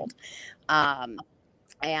costuming world. So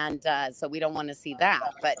we don't want to see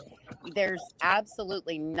that. But there's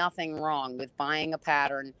absolutely nothing wrong with buying a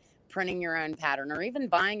pattern, printing your own pattern, or even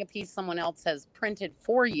buying a piece someone else has printed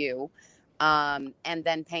for you, and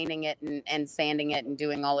then painting it and sanding it and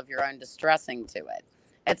doing all of your own distressing to it.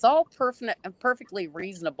 It's all perfectly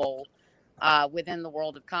reasonable within the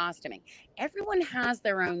world of costuming. Everyone has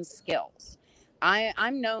their own skills.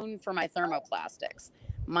 I'm known for my thermoplastics.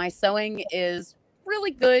 My sewing is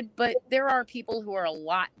really good, but there are people who are a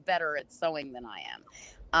lot better at sewing than I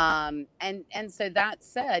am. And so that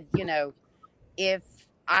said, you know, if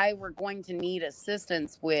I were going to need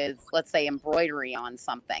assistance with, let's say, embroidery on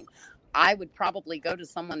something, I would probably go to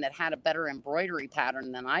someone that had a better embroidery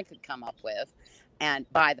pattern than I could come up with and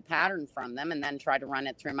buy the pattern from them and then try to run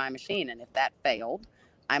it through my machine. And if that failed,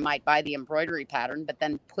 I might buy the embroidery pattern, but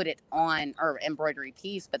then put it on, or embroidery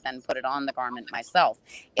piece, but then put it on the garment myself.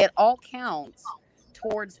 It all counts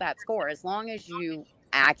towards that score. As long as you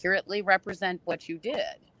accurately represent what you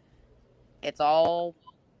did, it's all,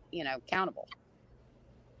 you know, countable.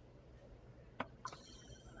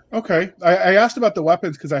 Okay. I asked about the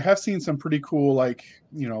weapons because I have seen some pretty cool, like,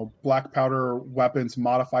 you know, black powder weapons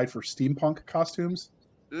modified for steampunk costumes.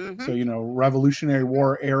 Mm-hmm. So, you know, Revolutionary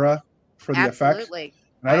War era for the Absolutely. effect.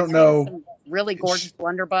 And I don't know. Some really gorgeous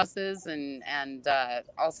blunderbusses and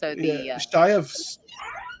also the shy of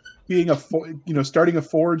being starting a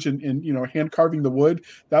forge and you know, hand carving the wood,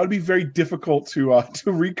 that would be very difficult to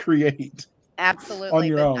recreate. Absolutely. On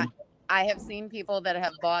your own. I have seen people that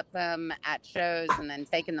have bought them at shows and then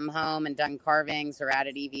taken them home and done carvings or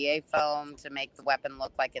added EVA foam to make the weapon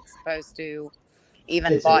look like it's supposed to.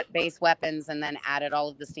 Even bought base weapons and then added all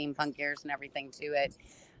of the steampunk gears and everything to it.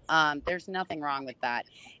 There's nothing wrong with that.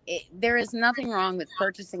 There is nothing wrong with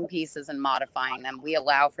purchasing pieces and modifying them. We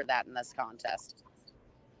allow for that in this contest.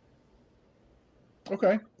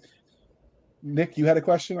 Okay. Nick, you had a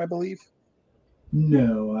question, I believe?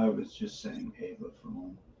 No, I was just saying Ava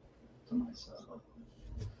foam to myself.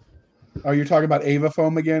 Oh, you're talking about Ava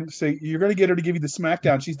foam again? So you're going to get her to give you the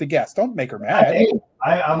smackdown. She's the guest. Don't make her mad.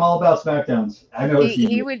 I'm all about smackdowns. I know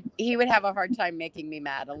he would have a hard time making me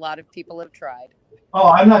mad. A lot of people have tried. Oh,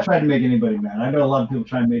 I'm not trying to make anybody mad. I know a lot of people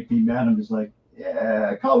try and make me mad. I'm just like,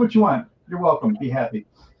 yeah, call it what you want. You're welcome. Be happy.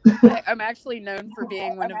 I'm actually known for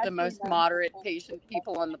being one of the most moderate, patient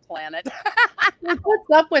people on the planet.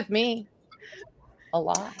 What's up with me? A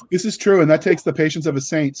lot. This is true, and that takes the patience of a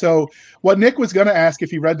saint. So what Nick was going to ask if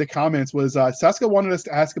he read the comments was Seska wanted us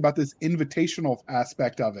to ask about this invitational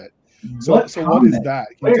aspect of it. So what is that?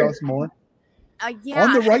 Can you tell us more? Yeah.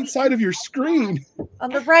 On the right side of your screen. On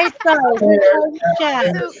the right side.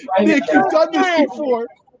 Nick, you've done this before.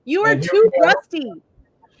 You are too rusty.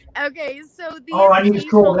 Okay, so I need to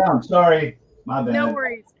scroll down. Sorry. My bad. No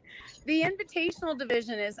worries. The invitational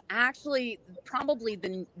division is actually probably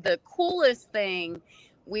the coolest thing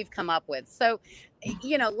we've come up with. So,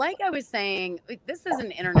 you know, like I was saying, this is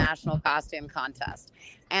an international costume contest.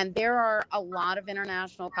 And there are a lot of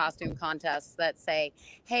international costume contests that say,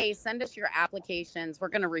 hey, send us your applications. We're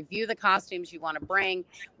going to review the costumes you want to bring.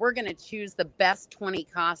 We're going to choose the best 20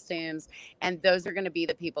 costumes. And those are going to be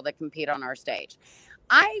the people that compete on our stage.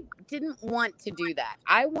 I didn't want to do that.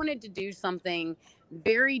 I wanted to do something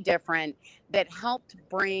very different that helped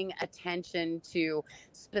bring attention to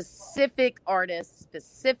specific artists,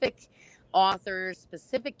 specific authors,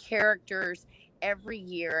 specific characters every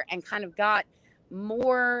year, and kind of got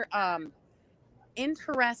more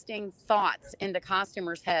interesting thoughts into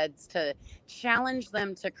costumers' heads to challenge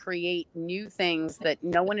them to create new things that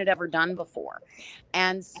no one had ever done before.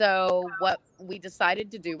 And so what we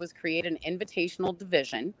decided to do was create an invitational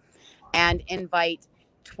division and invite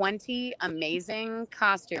 20 amazing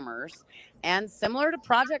costumers. And similar to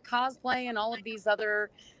Project Cosplay and all of these other,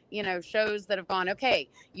 you know, shows that have gone, okay,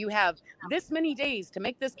 you have this many days to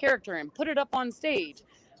make this character and put it up on stage.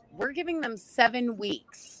 We're giving them 7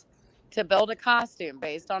 weeks to build a costume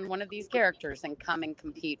based on one of these characters and come and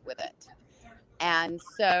compete with it. And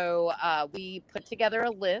so we put together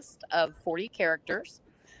a list of 40 characters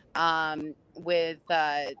with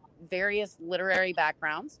various literary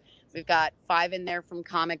backgrounds. We've got 5 in there from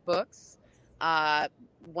comic books,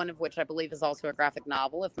 one of which I believe is also a graphic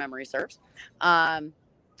novel, if memory serves.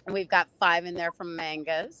 We've got 5 in there from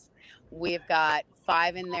mangas. We've got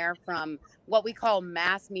 5 in there from what we call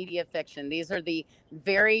mass media fiction. These are the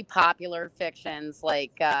very popular fictions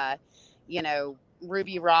like, you know,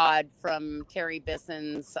 Ruby Rod from Terry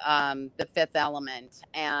Bisson's The Fifth Element.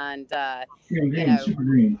 And, you know, super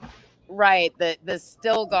green. Right, the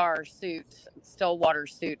Stillwater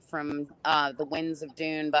suit from The Winds of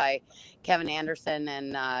Dune by Kevin Anderson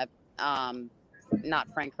and not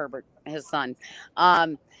Frank Herbert, his son.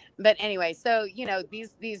 But anyway, so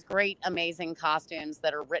these great, amazing costumes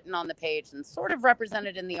that are written on the page and sort of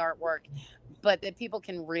represented in the artwork, but that people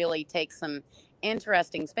can really take some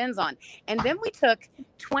interesting spins on. And then we took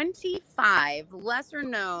 25 lesser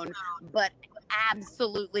known but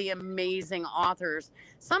absolutely amazing authors,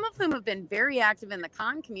 some of whom have been very active in the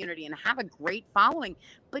con community and have a great following,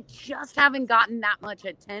 but just haven't gotten that much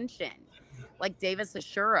attention. Like Davis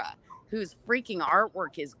Ashura, whose freaking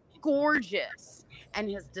artwork is gorgeous and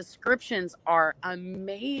his descriptions are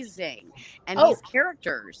amazing. And these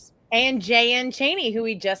characters. And J.N. Chaney, who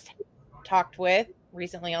we just talked with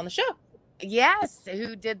recently on the show. Yes,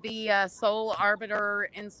 who did the Soul Arbiter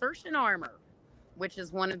insertion armor, which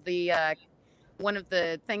is one of the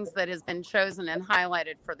things that has been chosen and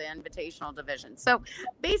highlighted for the Invitational division. So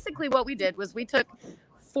basically what we did was we took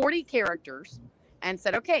 40 characters and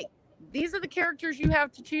said, okay, these are the characters you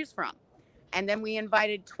have to choose from. And then we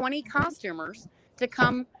invited 20 costumers to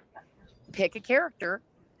come pick a character,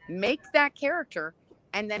 make that character,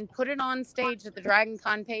 and then put it on stage at the Dragon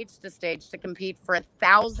Con Page to Stage to compete for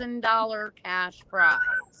 $1,000 cash prize.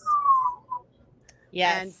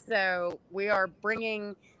 Yes. And so we are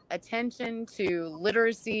bringing attention to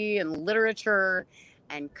literacy and literature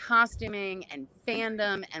and costuming and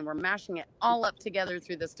fandom, and we're mashing it all up together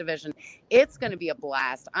through this division. It's going to be a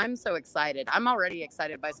blast. I'm so excited. I'm already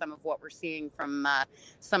excited by some of what we're seeing from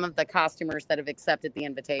some of the costumers that have accepted the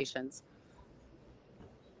invitations.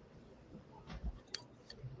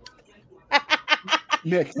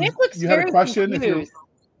 Nick looks you have a question? Confused.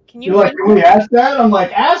 Can we ask that? I'm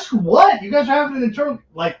like, ask what? You guys are having an internal,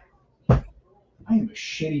 like, I am a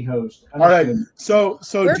shitty host. All right. So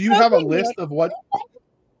do you have a list of what?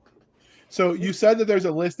 So you said that there's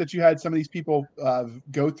a list that you had some of these people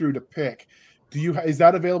go through to pick. Is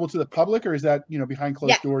that available to the public, or is that behind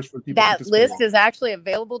closed doors for people? That list is actually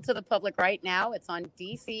available to the public right now. It's on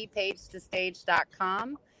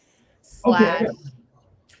dcpagetostage.com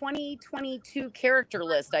 /2022 character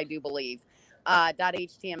list, I do believe.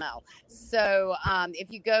 .html. So if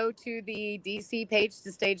you go to the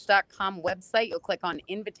dcpagetostage.com website, you'll click on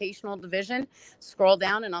Invitational Division, scroll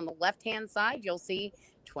down, and on the left-hand side, you'll see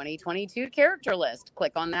 2022 character list.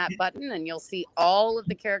 Click on that button, and you'll see all of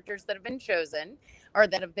the characters that have been chosen, or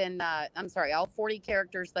that have been, all 40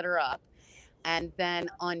 characters that are up. And then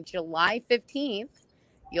on July 15th,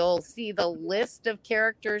 you'll see the list of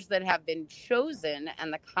characters that have been chosen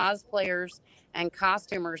and the cosplayers and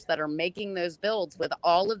costumers that are making those builds with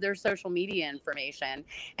all of their social media information.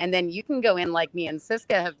 And then you can go in, like me and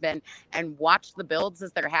Siska have been, and watch the builds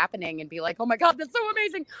as they're happening and be like, oh my God, that's so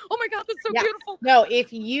amazing. Oh my God, that's so beautiful. No,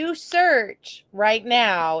 if you search right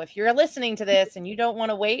now, if you're listening to this and you don't want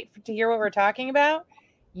to wait to hear what we're talking about,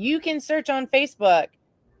 you can search on Facebook,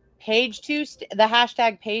 the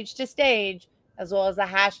hashtag Page to Stage, as well as the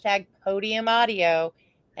hashtag Podium Audio,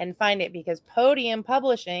 and find it, because Podium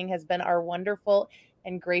Publishing has been our wonderful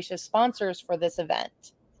and gracious sponsors for this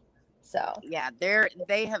event. So yeah,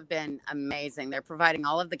 they have been amazing. They're providing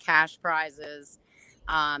all of the cash prizes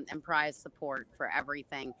and prize support for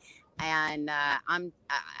everything. And I'm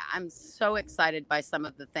so excited by some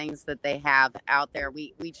of the things that they have out there.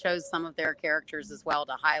 We chose some of their characters as well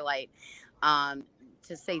to highlight,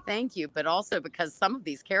 to say thank you, but also because some of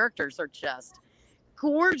these characters are just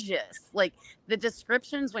gorgeous. Like the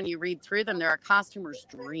descriptions, when you read through them, they're a costumer's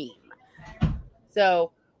dream.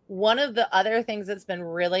 So one of the other things that's been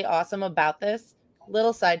really awesome about this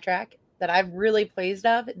little sidetrack that I've really pleased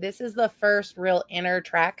of, this is the first real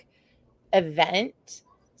inter-track event.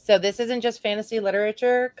 So this isn't just fantasy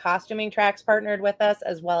literature. Costuming tracks partnered with us,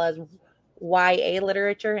 as well as YA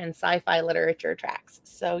literature and sci-fi literature tracks.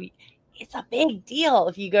 So it's a big deal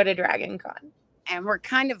if you go to Dragon Con. And we're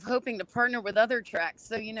kind of hoping to partner with other tracks.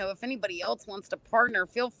 So, if anybody else wants to partner,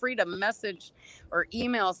 feel free to message or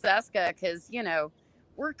email Saska, because,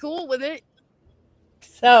 we're cool with it.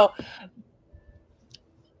 So,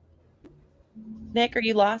 Nick, are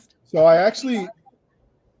you lost? So I actually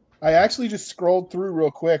just scrolled through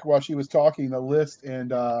real quick while she was talking the list,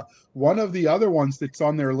 and one of the other ones that's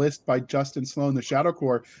on their list by Justin Sloan, the Shadow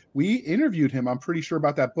Corps, we interviewed him. I'm pretty sure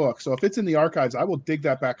about that book. So if it's in the archives, I will dig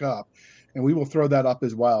that back up, and we will throw that up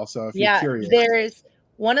as well. So if you're curious. There's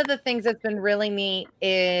one of the things that's been really neat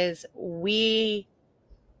is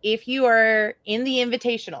if you are in the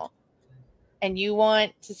invitational and you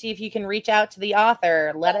want to see if you can reach out to the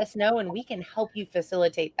author, let us know and we can help you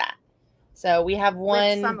facilitate that. So we have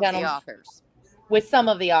one with some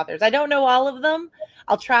of the authors. I don't know all of them.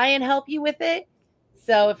 I'll try and help you with it.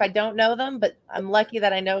 So if I don't know them, but I'm lucky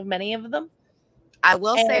that I know many of them. I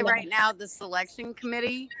will say right now, the selection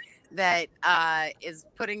committee that is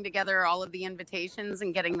putting together all of the invitations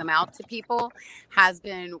and getting them out to people, has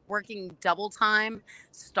been working double time,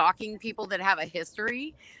 stalking people that have a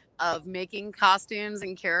history of making costumes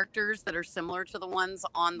and characters that are similar to the ones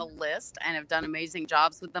on the list and have done amazing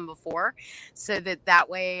jobs with them before, so that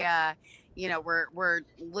way we're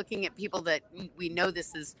looking at people that we know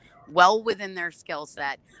this is well within their skill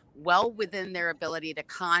set, well within their ability to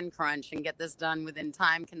con crunch and get this done within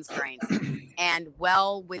time constraints, and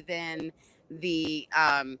well within the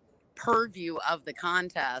purview of the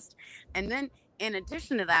contest. And then in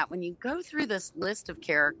addition to that, when you go through this list of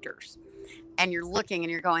characters and you're looking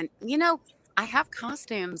and you're going, I have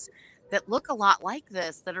costumes that look a lot like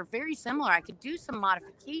this, that are very similar. I could do some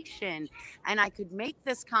modification and I could make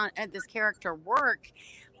this character work.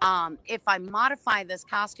 If I modify this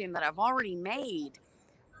costume that I've already made,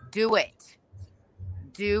 do it,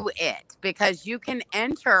 because you can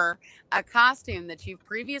enter a costume that you've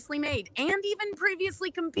previously made and even previously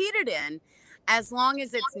competed in, as long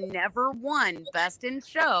as it's never won Best in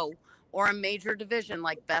Show or a major division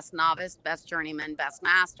like Best Novice, Best Journeyman, Best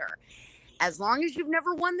Master. As long as you've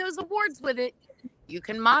never won those awards with it, you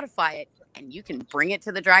can modify it and you can bring it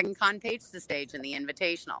to the Dragon Con Page to Stage in the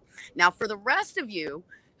Invitational. Now, for the rest of you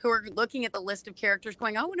who are looking at the list of characters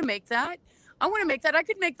going, I want to make that. I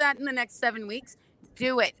could make that in the next 7 weeks.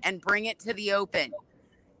 Do it and bring it to the Open.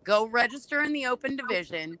 Go register in the Open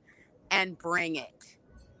division and bring it.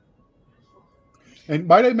 And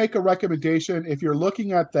might I make a recommendation? If you're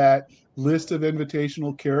looking at that list of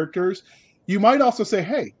invitational characters, you might also say,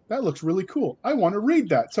 hey, that looks really cool. I want to read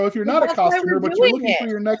that. So if you're not a costumer, but you're looking for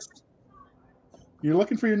your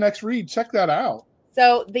next read, check that out.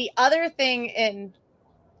 So the other thing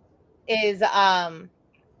is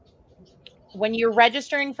when you're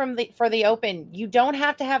registering for the Open, you don't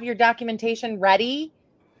have to have your documentation ready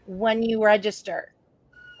when you register.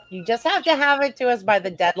 You just have to have it to us by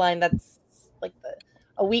the deadline. That's like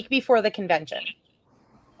a week before the convention.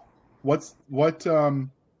 What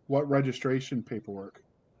registration paperwork?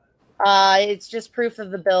 It's just proof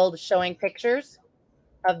of the build showing pictures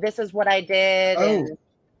of this is what I did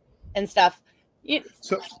and stuff.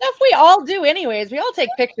 Stuff we all do anyways. We all take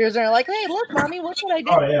pictures and are like, hey, look, mommy, look what I did.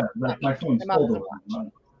 Oh, yeah. My phone's full of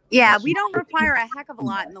Yeah, we don't require a heck of a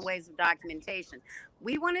lot in the ways of documentation.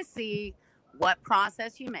 We want to see what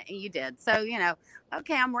process you did. So,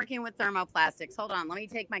 okay, I'm working with thermoplastics. Hold on, let me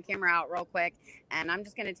take my camera out real quick, and I'm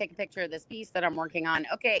just going to take a picture of this piece that I'm working on.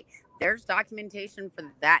 Okay, there's documentation for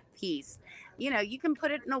that piece. You can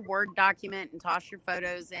put it in a Word document and toss your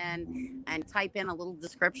photos in and type in a little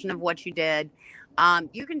description of what you did.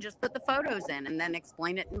 You can just put the photos in and then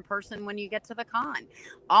explain it in person when you get to the con.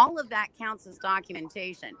 All of that counts as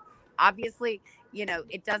documentation. Obviously,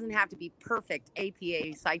 it doesn't have to be perfect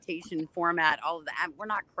APA citation format, all of that. We're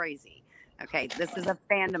not crazy. Okay, this is a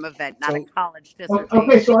fandom event, not a college dissertation.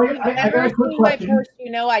 Okay, so I got a quick question.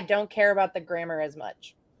 I don't care about the grammar as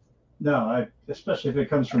much. No, especially if it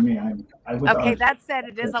comes from me. I would. Okay, that said,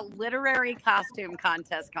 it is a literary costume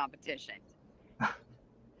contest competition.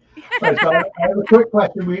 Right, so I have a quick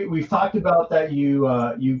question. We've talked about that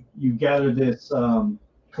you gathered this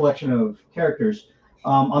collection of characters.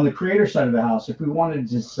 On the creator side of the house, if we wanted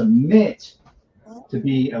to submit to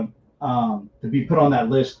be put on that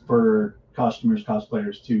list for costumers,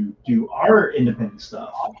 cosplayers to do our independent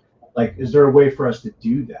stuff, like, is there a way for us to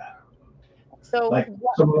do that? So, like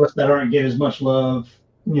some of us that aren't getting as much love,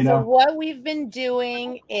 So what we've been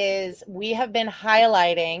doing is we have been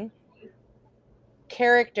highlighting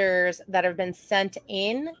characters that have been sent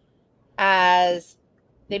in as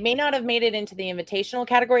they may not have made it into the invitational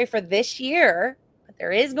category for this year, but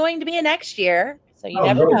there is going to be a next year, so you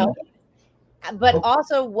never know. But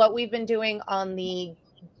also what we've been doing on the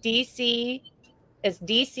DC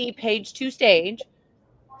Page to Stage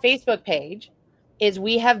Facebook page is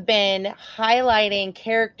we have been highlighting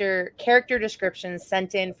character descriptions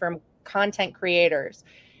sent in from content creators.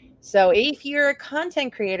 So if you're a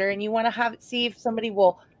content creator and you want to see if somebody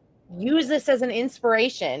will use this as an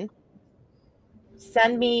inspiration,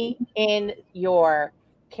 send me in your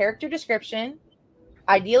character description,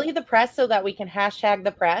 ideally the press, so that we can hashtag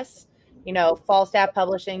the press, Falstaff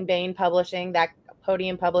Publishing, Baen Publishing, that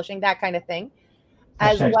Podium Publishing, that kind of thing,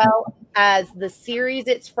 as well as the series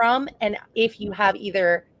it's from. And if you have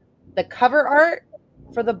either the cover art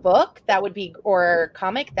for the book, that would be, or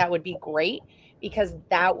comic, that would be great, because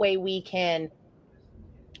that way we can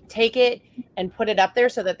take it and put it up there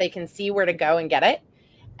so that they can see where to go and get it.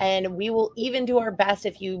 And we will even do our best.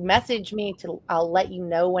 If you message me, I'll let you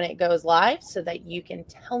know when it goes live so that you can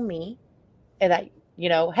tell me that,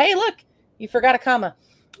 hey, look, you forgot a comma.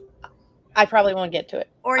 I probably won't get to it.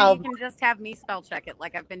 Or I'll- you can just have me spell check it,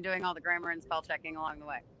 like I've been doing all the grammar and spell checking along the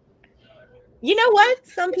way. You know what?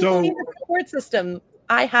 Some people So- need a support system.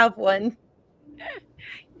 I have one.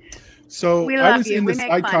 So We I love was you. in the We make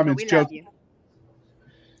side fun, but comments we love joking. you.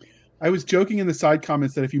 I was joking in the side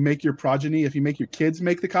comments that if you make your progeny, if you make your kids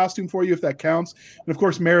make the costume for you, if that counts. And of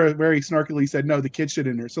course, Mara very snarkily said, no, the kids should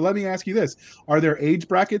enter. So let me ask you this. Are there age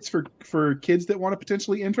brackets for kids that want to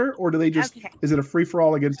potentially enter? Or do they just, Okay. is it a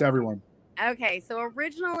free-for-all against everyone? Okay, so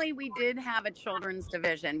originally we did have a children's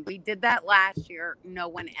division. We did that last year. No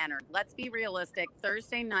one entered. Let's be realistic.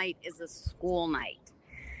 Thursday night is a school night.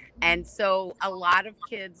 And so a lot of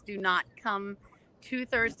kids do not come to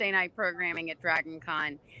Thursday night programming at Dragon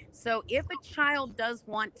Con. So if a child does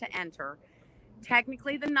want to enter,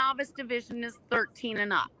 technically the novice division is 13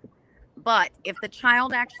 and up. But if the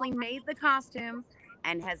child actually made the costume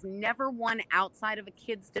and has never won outside of a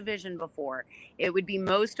kids division before, it would be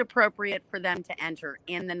most appropriate for them to enter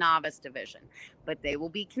in the novice division. But they will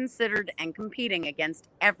be considered and competing against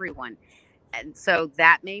everyone. And so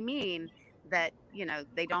that may mean that, you know,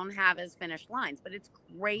 they don't have as finished lines, but it's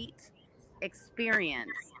great experience.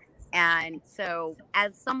 And so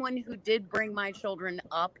as someone who did bring my children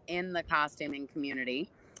up in the costuming community,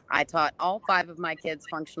 I taught all 5 of my kids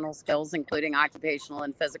functional skills, including occupational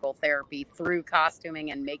and physical therapy, through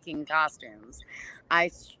costuming and making costumes. I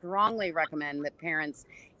strongly recommend that parents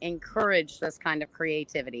encourage this kind of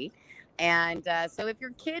creativity. And so if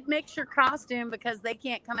your kid makes your costume because they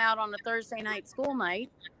can't come out on a Thursday night school night,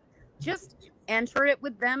 just enter it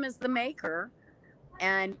with them as the maker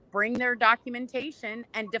and bring their documentation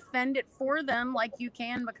and defend it for them like you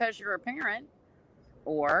can because you're a parent,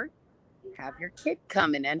 or have your kid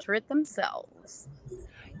come and enter it themselves.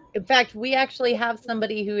 In fact, we actually have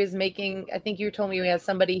somebody who is making, I think you told me we have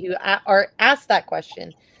somebody who asked that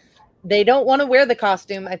question. They don't want to wear the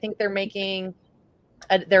costume. I think they're making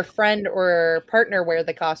their friend or partner wear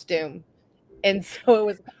the costume. And so it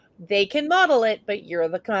was, they can model it, but you're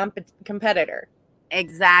the competitor.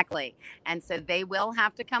 Exactly. And so they will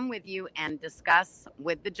have to come with you and discuss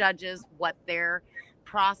with the judges what their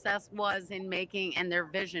process was in making and their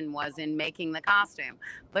vision was in making the costume.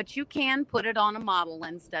 But you can put it on a model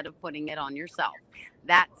instead of putting it on yourself.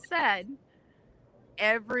 That said,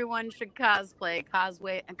 everyone should cosplay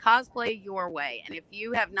your way. And if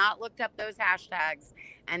you have not looked up those hashtags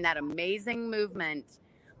and that amazing movement,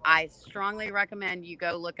 I strongly recommend you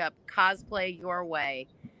go look up cosplay your way,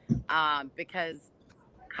 because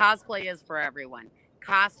cosplay is for everyone.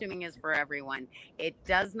 Costuming is for everyone. It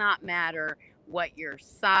does not matter what your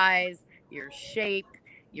size, your shape,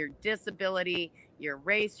 your disability, your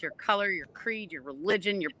race, your color, your creed, your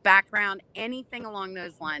religion, your background, anything along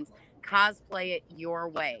those lines. Cosplay it your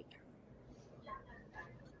way.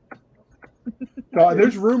 So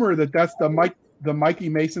there's rumor that that's the Mikey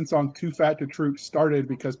Mason song "Too Fat to Troop" started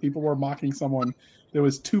because people were mocking someone that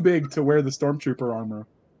was too big to wear the stormtrooper armor.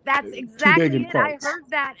 That's Too exactly big in it. I quotes. heard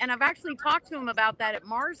that, and I've actually talked to him about that at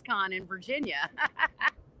MarsCon in Virginia.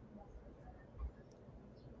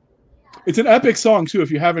 It's an epic song too. If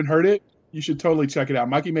you haven't heard it, you should totally check it out.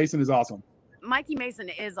 Mikey Mason is awesome. Mikey Mason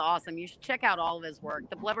is awesome. You should check out all of his work.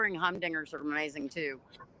 The Blubbering Humdingers are amazing too.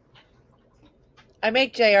 I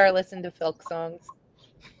make JR listen to Filk songs.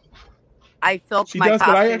 I filked She my does, but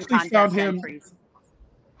I costume actually contest found him- entries.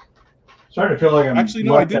 Starting to feel like I'm Actually,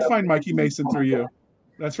 no, I left did out. find Mikey Mason through you.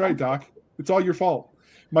 That's right, Doc. It's all your fault.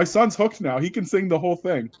 My son's hooked now. He can sing the whole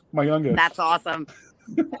thing. My youngest. That's awesome.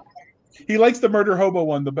 He likes the Murder Hobo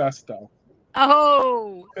one the best, though.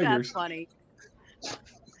 Oh, Figures. that's funny.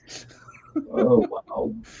 Oh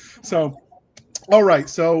wow. So, all right.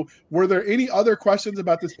 So, were there any other questions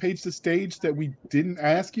about this page to stage that we didn't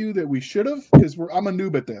ask you that we should have? Because I'm a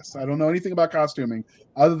noob at this. I don't know anything about costuming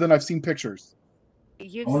other than I've seen pictures.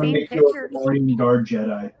 You've I want to seen make you a pictures. Marine Guard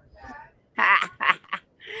Jedi.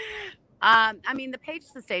 I mean, the page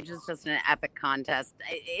to stage is just an epic contest.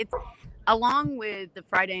 It's along with the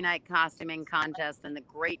Friday night costuming contest and the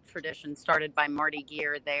great tradition started by Marty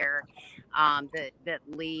Gear there, that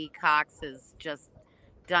Lee Cox has just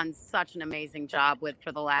done such an amazing job with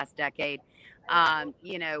for the last decade.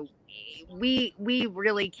 You know, we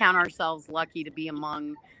really count ourselves lucky to be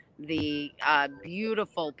among the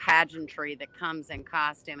beautiful pageantry that comes in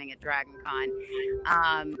costuming at Dragon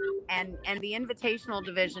Con. And the invitational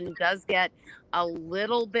division does get a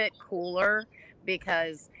little bit cooler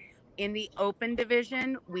because in the open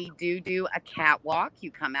division, we do a catwalk. You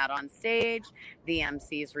come out on stage, the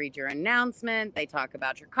MCs read your announcement, they talk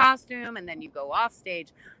about your costume, and then you go off stage.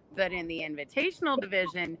 But in the invitational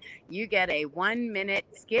division, you get a 1-minute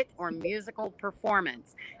skit or musical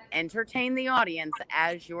performance. entertain the audience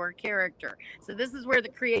as your character. So this is where the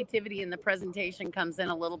creativity in the presentation comes in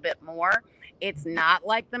a little bit more. It's not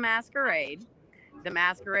like The Masquerade. The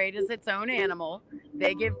Masquerade is its own animal.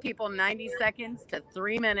 They give people 90 seconds to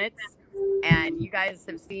 3 minutes. And you guys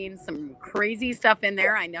have seen some crazy stuff in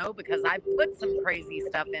there. I know, because I've put some crazy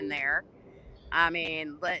stuff in there. I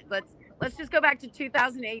mean, let's just go back to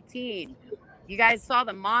 2018. You guys saw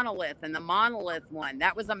the Monolith and the Monolith one.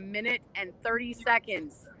 That was 1 minute and 30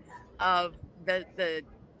 seconds of the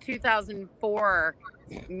 2004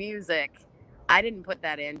 music. I didn't put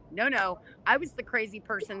that in. No. I was the crazy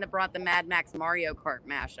person that brought the Mad Max Mario Kart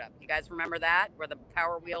mashup. You guys remember that? Where the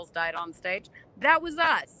Power Wheels died on stage? That was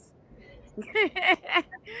us.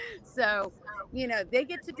 So, they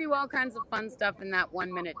get to do all kinds of fun stuff in that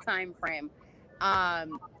 1 minute time frame.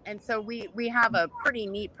 And so we have a pretty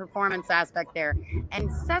neat performance aspect there. And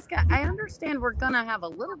Seska, I understand we're going to have a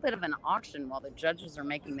little bit of an auction while the judges are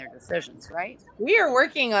making their decisions, right? We are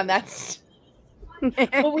working on that.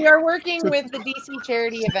 Well, we are working with the DC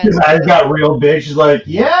charity event. His eyes got real big. She's like,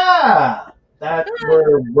 yeah,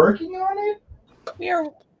 we're working on it?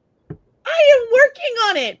 I am working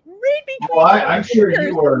on it. Read between I'm sure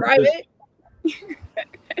you are. Private.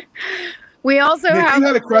 We also have you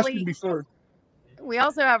had a question before. We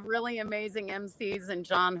also have really amazing MCs in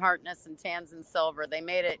John Hartness and Tanzan Silver. They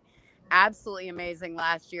made it absolutely amazing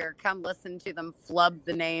last year. Come listen to them flub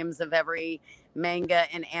the names of every manga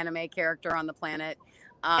and anime character on the planet.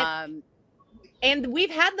 And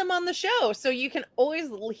we've had them on the show, so you can always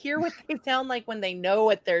hear what they sound like when they know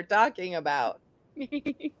what they're talking about.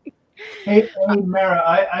 Hey,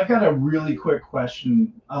 Mara, I've got a really quick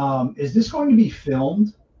question. Is this going to be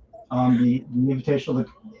filmed? The Invitational,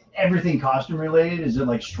 everything costume related? Is it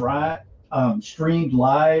like streamed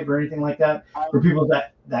live or anything like that for people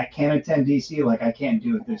that can't attend DC? Like, I can't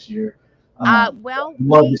do it this year. Well,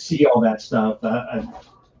 love to see all that stuff.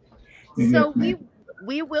 So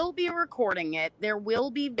we will be recording it. There will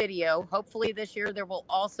be video. Hopefully this year there will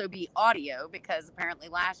also be audio, because apparently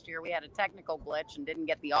last year we had a technical glitch and didn't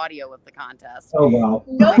get the audio of the contest. Oh, wow.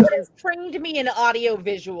 No one has trained me in audio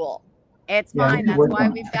visual. It's fine. That's why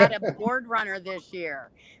we've got a board runner this year.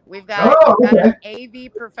 We've got an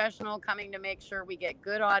AV professional coming to make sure we get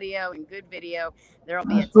good audio and good video. There will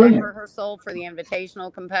be a tech rehearsal for the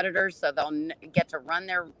Invitational competitors, so they'll get to run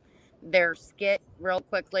their skit real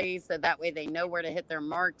quickly, so that way they know where to hit their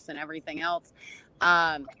marks and everything else.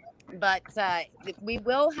 But we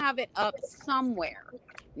will have it up somewhere.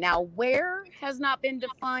 Now, where has not been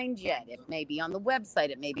defined yet. It may be on the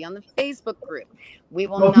website. It may be on the Facebook group. We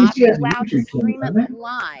will not be allowed to stream it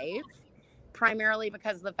live, primarily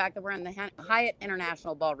because of the fact that we're in the Hyatt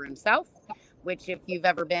International Ballroom South, which if you've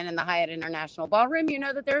ever been in the Hyatt International Ballroom, you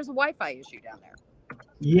know that there's a Wi-Fi issue down there.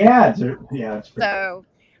 Yeah. It's so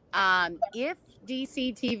if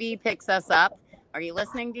DC TV picks us up, are you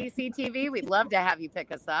listening, DC TV? We'd love to have you pick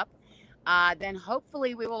us up. Then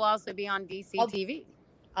hopefully we will also be on DC TV.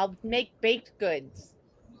 I'll make baked goods.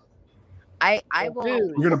 I will.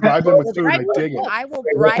 We're going to bribe them with food. I dig it. I will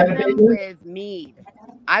bribe them with mead.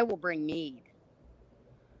 I will bring mead.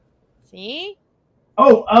 See?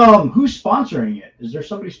 Oh, who's sponsoring it? Is there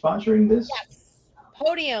somebody sponsoring this? Yes.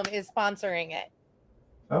 Podium is sponsoring it.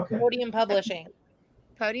 Okay. Podium Publishing.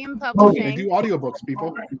 Podium Publishing. They do audiobooks,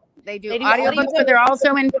 people. They do audiobooks, but they're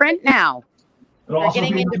also in print now. They're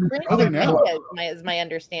getting into print is my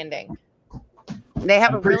understanding. They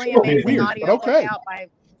have a really amazing audio book out by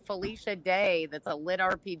Felicia Day that's a lit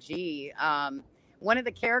RPG. One of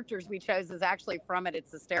the characters we chose is actually from it.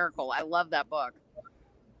 It's hysterical. I love that book.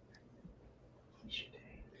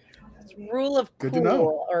 It's Rule of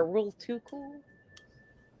Cool or Rule 2 Cool.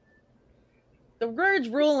 The words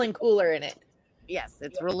rule and cool are in it. Yes,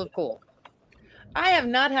 it's Rule of Cool. I have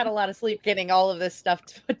not had a lot of sleep getting all of this stuff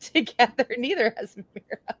put together. Neither has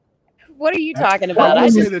Mira. What are you talking about? I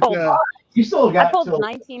just pulled, you still got I pulled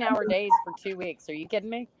 19-hour days for 2 weeks. Are you kidding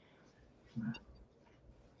me?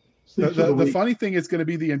 The funny thing is going to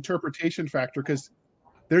be the interpretation factor, because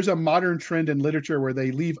there's a modern trend in literature where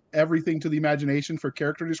they leave everything to the imagination for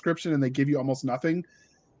character description and they give you almost nothing.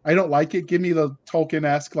 I don't like it. Give me the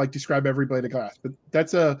Tolkien-esque, like, describe every blade of glass. But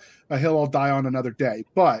that's a hill I'll die on another day.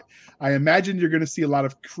 But I imagine you're going to see a lot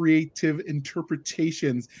of creative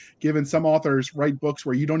interpretations, given some authors write books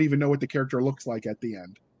where you don't even know what the character looks like at the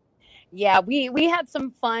end. Yeah, we had some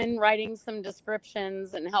fun writing some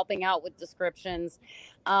descriptions and helping out with descriptions.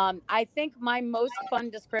 I think my most fun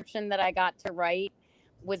description that I got to write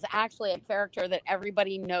was actually a character that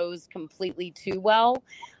everybody knows completely too well.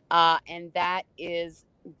 And that is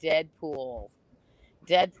Deadpool.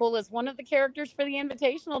 Deadpool is one of the characters for the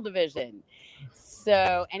Invitational division.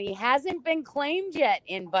 So, and he hasn't been claimed yet,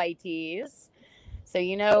 invitees. So,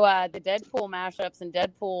 the Deadpool mashups and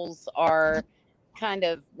Deadpools are kind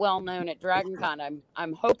of well known at DragonCon.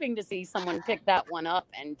 I'm hoping to see someone pick that one up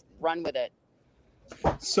and run with it.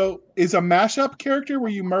 So is a mashup character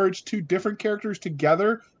where you merge two different characters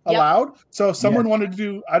together allowed? So if someone wanted to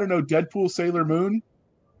do, I don't know, Deadpool Sailor Moon?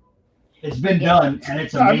 It's been done, and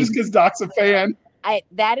it's amazing. I'm just because Doc's a fan.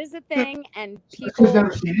 That is a thing, and Who's people...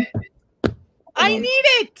 never seen it? I need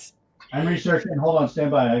it! I'm researching. Hold on,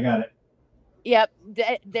 stand by. I got it. Yep,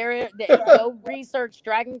 go research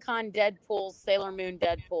DragonCon Deadpool, Sailor Moon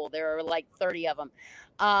Deadpool. There are like 30 of them.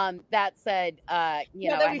 That said, I'm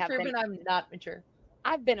not mature.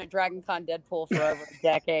 I've been a DragonCon Deadpool for over a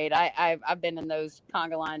decade. I've been in those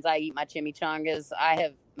conga lines. I eat my chimichangas. I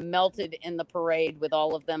have melted in the parade with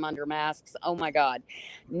all of them under masks. Oh my God,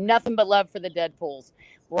 nothing but love for the Deadpools.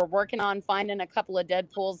 We're working on finding a couple of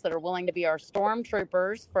Deadpools that are willing to be our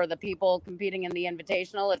stormtroopers for the people competing in the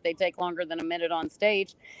Invitational if they take longer than a minute on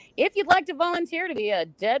stage. If you'd like to volunteer to be a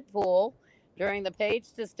Deadpool during the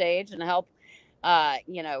page to stage and help,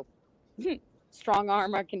 strong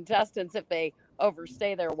arm our contestants if they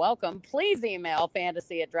overstay their welcome, please email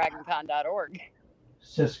fantasy@dragoncon.org.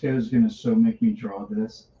 Cisco's going to so make me draw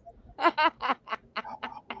this.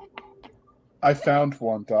 I found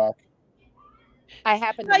one, Doc. I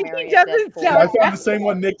happen to marry he doesn't Deadpool. sound- I found the same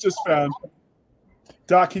one Nick just found.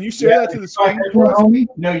 Doc, can you share that to the screen for us? Homie?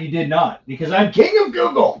 No, you did not, because I'm king of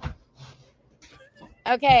Google.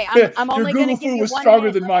 Okay, I'm Your only going Google to give foo you was one stronger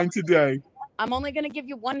hint. than mine today. I'm only going to give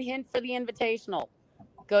you one hint for the Invitational.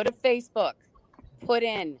 Go to Facebook, put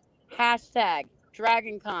in hashtag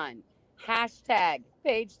DragonCon, hashtag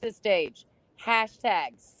Page to Stage, hashtag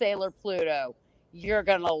Sailor Pluto. You're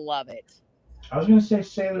going to love it. I was going to say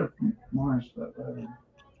Sailor Mars, but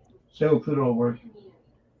Sailor Pluto will work.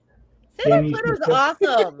 Sailor Pluto's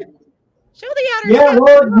awesome. Show the outer Yeah, Space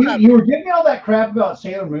well, Club. you were giving me all that crap about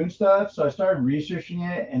Sailor Moon stuff, so I started researching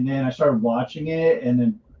it, and then I started watching it, and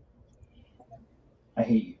then I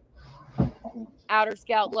hate you. Outer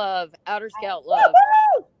Scout love. Outer Scout love.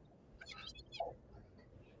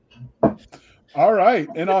 All right.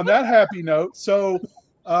 And on that happy note, so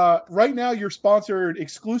right now you're sponsored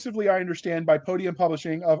exclusively, I understand, by Podium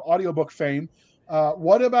Publishing of audiobook fame.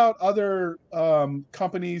 What about other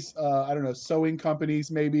companies, I don't know, sewing companies,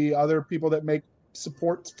 maybe other people that make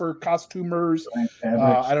supports for costumers,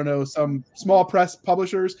 I don't know, some small press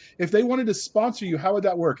publishers? If they wanted to sponsor you, how would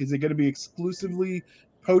that work? Is it going to be exclusively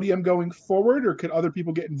Podium going forward, or could other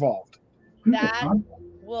people get involved? That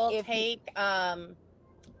will take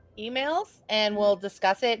emails, and we'll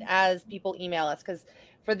discuss it as people email us. Because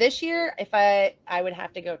for this year, if I would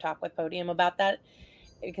have to go talk with Podium about that,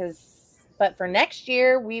 but for next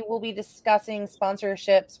year, we will be discussing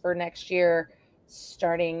sponsorships for next year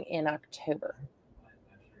starting in October.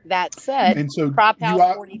 That said, And so Prop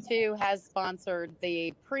House 42 has sponsored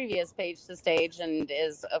the previous Page to Stage and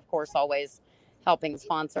is, of course, always helping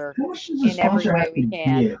sponsor How much does a in every sponsor way have we to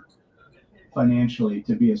can. give financially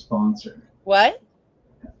to be a sponsor? What?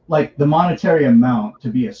 Like the monetary amount to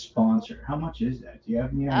be a sponsor. How much is that? Do you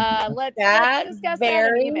have any idea? Let's That discuss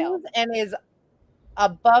that in email. varies and is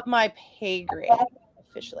above my pay grade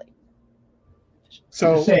officially. I'm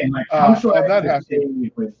So just saying, like, how much do I on that have to happy, stay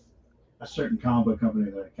with a certain comic book company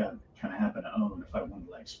that I kind of happen to own if I want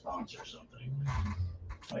to like sponsor something?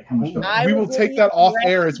 Like how much do I? we will take that off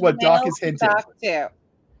air, is what Doc has hinted.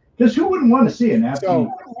 Because who wouldn't want to see an absolute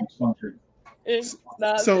sponsored?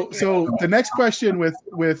 So the next question with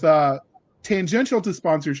tangential to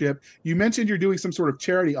sponsorship, you mentioned you're doing some sort of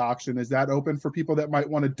charity auction. Is that open for people that might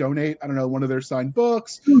want to donate? I don't know, one of their signed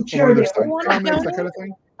books, or one of their signed comics, that kind of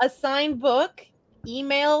thing. A signed book,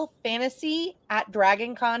 email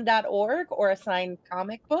fantasy@dragoncon.org, or a signed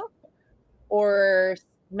comic book or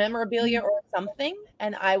memorabilia or something,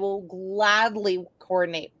 and I will gladly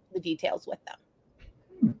coordinate the details with them.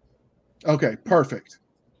 Okay, perfect.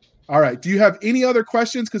 All right. Do you have any other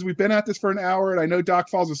questions? Because we've been at this for an hour, and I know Doc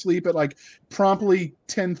falls asleep at like promptly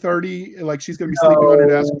 10:30. Like she's going to be sleeping on her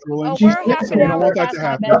desk drooling. Oh, we're half So an we don't hour want that past to my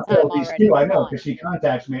happen. bedtime already. I know, Come on. because she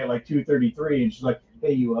contacts me at like 2:33, and she's like,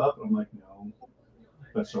 "Hey, you up?" I'm like, "No,"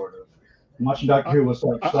 but sort of. I'm watching Doctor Who. What's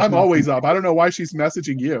up? I'm always up. I don't know why she's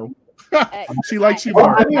messaging you. She likes you Well,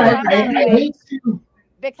 more. I mean, I hate to.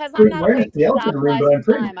 Because I'm not Where awake is the till elephant top room, but I'm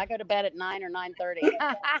pretty- time. I go to bed at 9 or 9:30.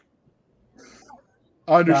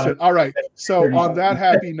 Understood. All right. So on that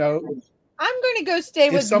happy note, I'm going to go stay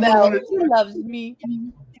If with someone Mel. wanted- He loves me.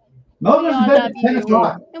 Mel We goes all to bed love at 10 you.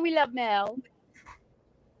 o'clock. And we love Mel.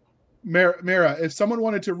 Mara, if someone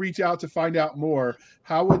wanted to reach out to find out more,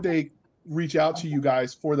 how would they reach out to you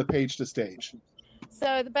guys for the Page to Stage?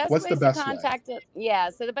 So the best What's ways the best to contact us,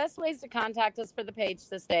 so the best ways to contact us for the Page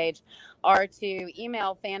to Stage are to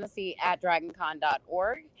email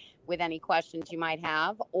fantasy@dragoncon.org with any questions you might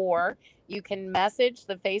have, or you can message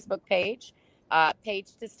the Facebook page,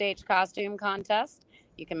 Page to Stage Costume Contest.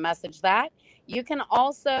 You can message that. You can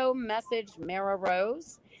also message Mara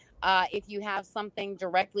Rose if you have something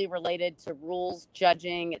directly related to rules,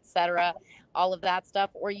 judging, etc., all of that stuff,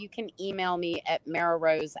 or you can email me at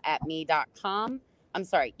mararose@me.com. I'm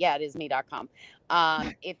sorry. Yeah, it is me.com.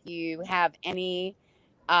 If you have any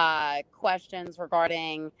questions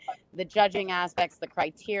regarding the judging aspects, the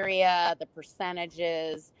criteria, the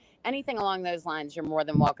percentages, anything along those lines, you're more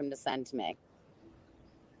than welcome to send to me.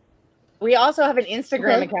 We also have an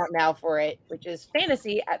Instagram account now for it, which is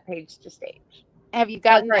fantasy@Page to Stage. Have you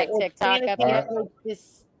gotten That's that TikTok up yet?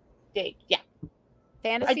 Stage. Yeah.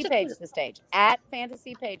 Fantasy Page to Stage.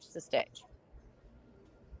 @Fantasy Page to Stage.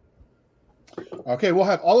 Okay, we'll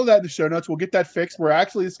have all of that in the show notes. We'll get that fixed.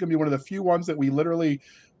 This is going to be one of the few ones that we literally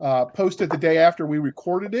posted the day after we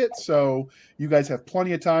recorded it. So you guys have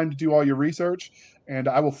plenty of time to do all your research. And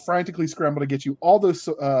I will frantically scramble to get you all those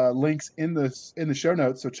links in the show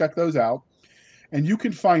notes. So check those out. And you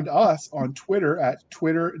can find us on Twitter at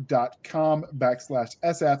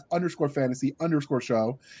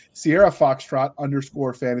twitter.com/SF_fantasy_show, Sierra Foxtrot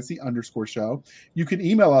 _fantasy_show. You can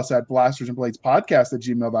email us at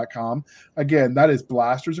blastersandbladespodcast@gmail.com. Again, that is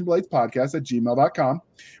blastersandbladespodcast@gmail.com.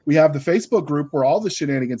 We have the Facebook group where all the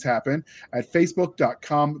shenanigans happen at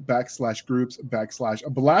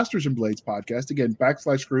facebook.com/groups/Blasters and Blades Podcast. Again,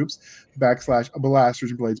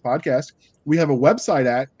 /groups/Blasters and Blades Podcast. We have a website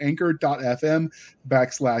at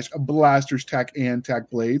anchor.fm/blasters and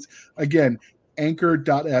blades. Again,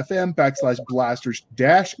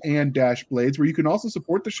 anchor.fm/blasters-and-blades, where you can also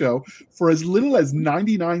support the show for as little as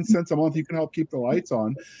 99 cents a month. You can help keep the lights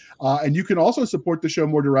on. And you can also support the show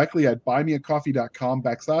more directly at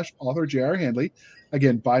buymeacoffee.com/author J.R. Handley.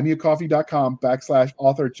 Again,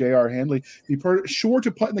 buymeacoffee.com/author J.R. Handley. Be sure to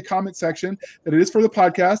put in the comment section that it is for the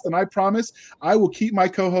podcast, and I promise I will keep my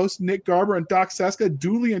co-hosts Nick Garber and Doc Seska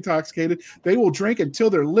duly intoxicated. They will drink until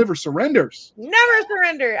their liver surrenders. Never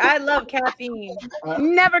surrender. I love caffeine.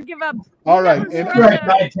 Never give up. All right. Never And,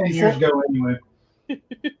 surrender. 10 years ago anyway.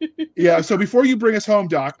 Yeah, so before you bring us home,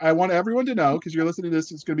 Doc, I want everyone to know, because you're listening to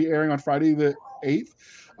this, it's going to be airing on Friday the 8th.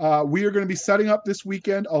 We are going to be setting up this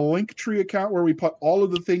weekend a Linktree account where we put all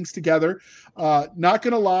of the things together. Not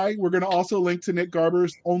going to lie, we're going to also link to Nick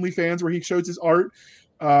Garber's OnlyFans where he shows his art.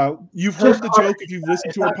 You've heard the joke if you've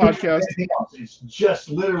listened to our podcast. It's just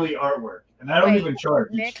literally artwork, and I don't even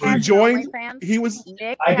charge. Nick He has joined. OnlyFans? He was.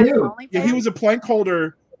 Nick I has do. OnlyFans? Yeah, he was a plank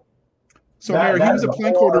holder. So That- Mary, he that was is a a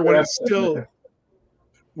plank whole holder when other it's still.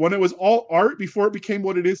 When it was all art before it became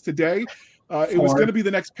what it is today, it was going to be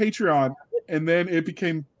the next Patreon, and then it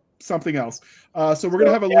became something else. So we're going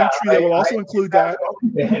to have a link tree that will also include that.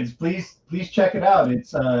 Fans, please check it out.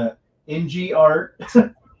 It's NG Art.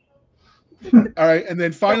 All right, and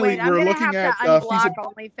then finally, Wait, I'm we're gonna looking have at to unblock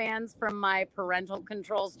OnlyFans from my parental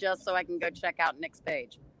controls just so I can go check out Nick's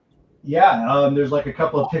page. Yeah, there's like a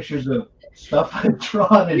couple of pictures of stuff I've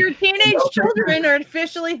drawn. And, Your teenage children are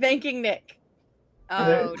officially thanking Nick.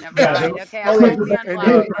 Oh, never Yeah, mind. they- Okay, oh, I'll wait, quickly and- unblock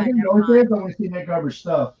Hey, it. I Never want mind. to see Nick Garber's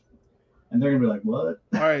stuff, and they're gonna be like, "What?"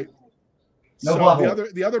 All right. No So bubble.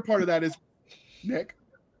 the other part of that is, Nick,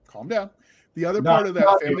 calm down. The other No, part of that,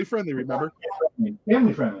 no, family friendly. Remember?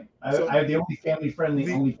 Family friendly. So- I have the only family friendly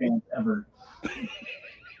OnlyFans ever.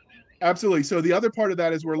 Absolutely. So the other part of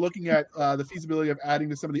that is we're looking at the feasibility of adding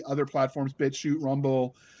to some of the other platforms, BitChute,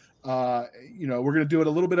 Rumble. We're going to do it a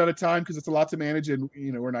little bit at a time because it's a lot to manage, and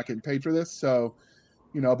we're not getting paid for this. So,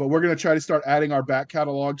 but we're going to try to start adding our back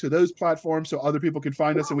catalog to those platforms so other people can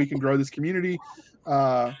find us and we can grow this community.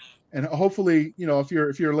 And hopefully,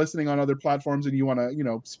 if you're listening on other platforms and you want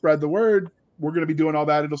to, spread the word, we're going to be doing all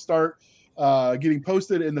that. It'll start getting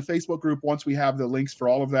posted in the Facebook group once we have the links for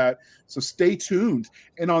all of that. So stay tuned.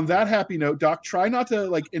 And on that happy note, Doc, try not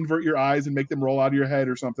to invert your eyes and make them roll out of your head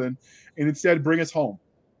or something, and instead bring us home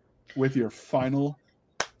with your final.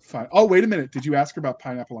 Oh, wait a minute. Did you ask her about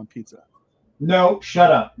pineapple on pizza? No,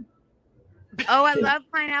 shut up. Oh, I love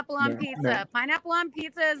pineapple on No, pizza. no. Pineapple on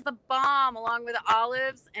pizza is the bomb, along with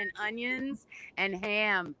olives and onions and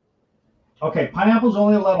ham. Okay, pineapple's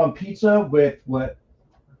only allowed on pizza with what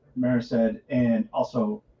Mara said, and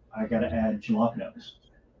also I gotta add jalapenos.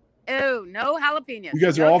 Oh, no jalapenos. You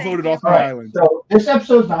guys are No, all thank voted you. off the All right, island. so this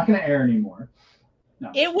episode's not gonna air anymore.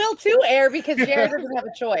 No, It will too air because Jared doesn't have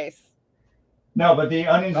a choice. no, but the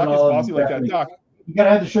onions Doc and is olives. bossy like that. definitely- Doc, You gotta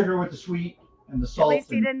have the sugar with the sweet and the At salt. least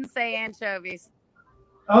he and- didn't say anchovies.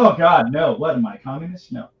 Oh God, no! What am I,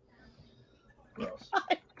 communist? No. Gross.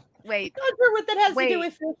 Wait, Not sure what that has to Wait. do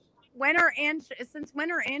with fish. since when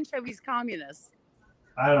are anchovies communists?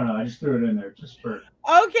 I don't know. I just threw it in there just for.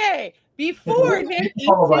 Okay, before Hit the Nick eats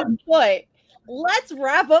follow his button. foot, let's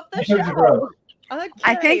wrap up the Anchovies are show. gross. Okay,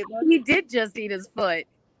 I think he did just eat his foot.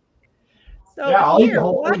 so. Yeah, I'll eat Here, the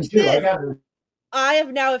whole thing watch too. I this. got it. I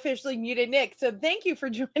have now officially muted Nick. So thank you for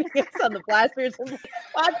joining us on the Blasters and Blades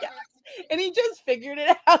podcast. And he just figured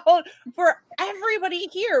it out for everybody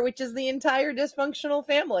here, which is the entire dysfunctional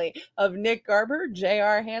family of Nick Garber,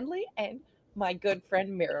 J.R. Handley, and my good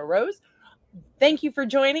friend Mira Rose. Thank you for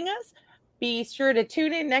joining us. Be sure to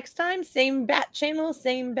tune in next time. Same bat channel,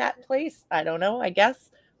 same bat place. I don't know, I guess.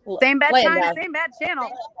 Same bad Play it time, now. same bad channel.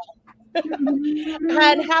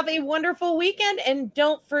 And have a wonderful weekend. And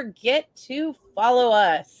don't forget to follow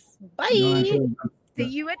us. Bye. No, See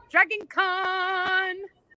you at Dragon Con.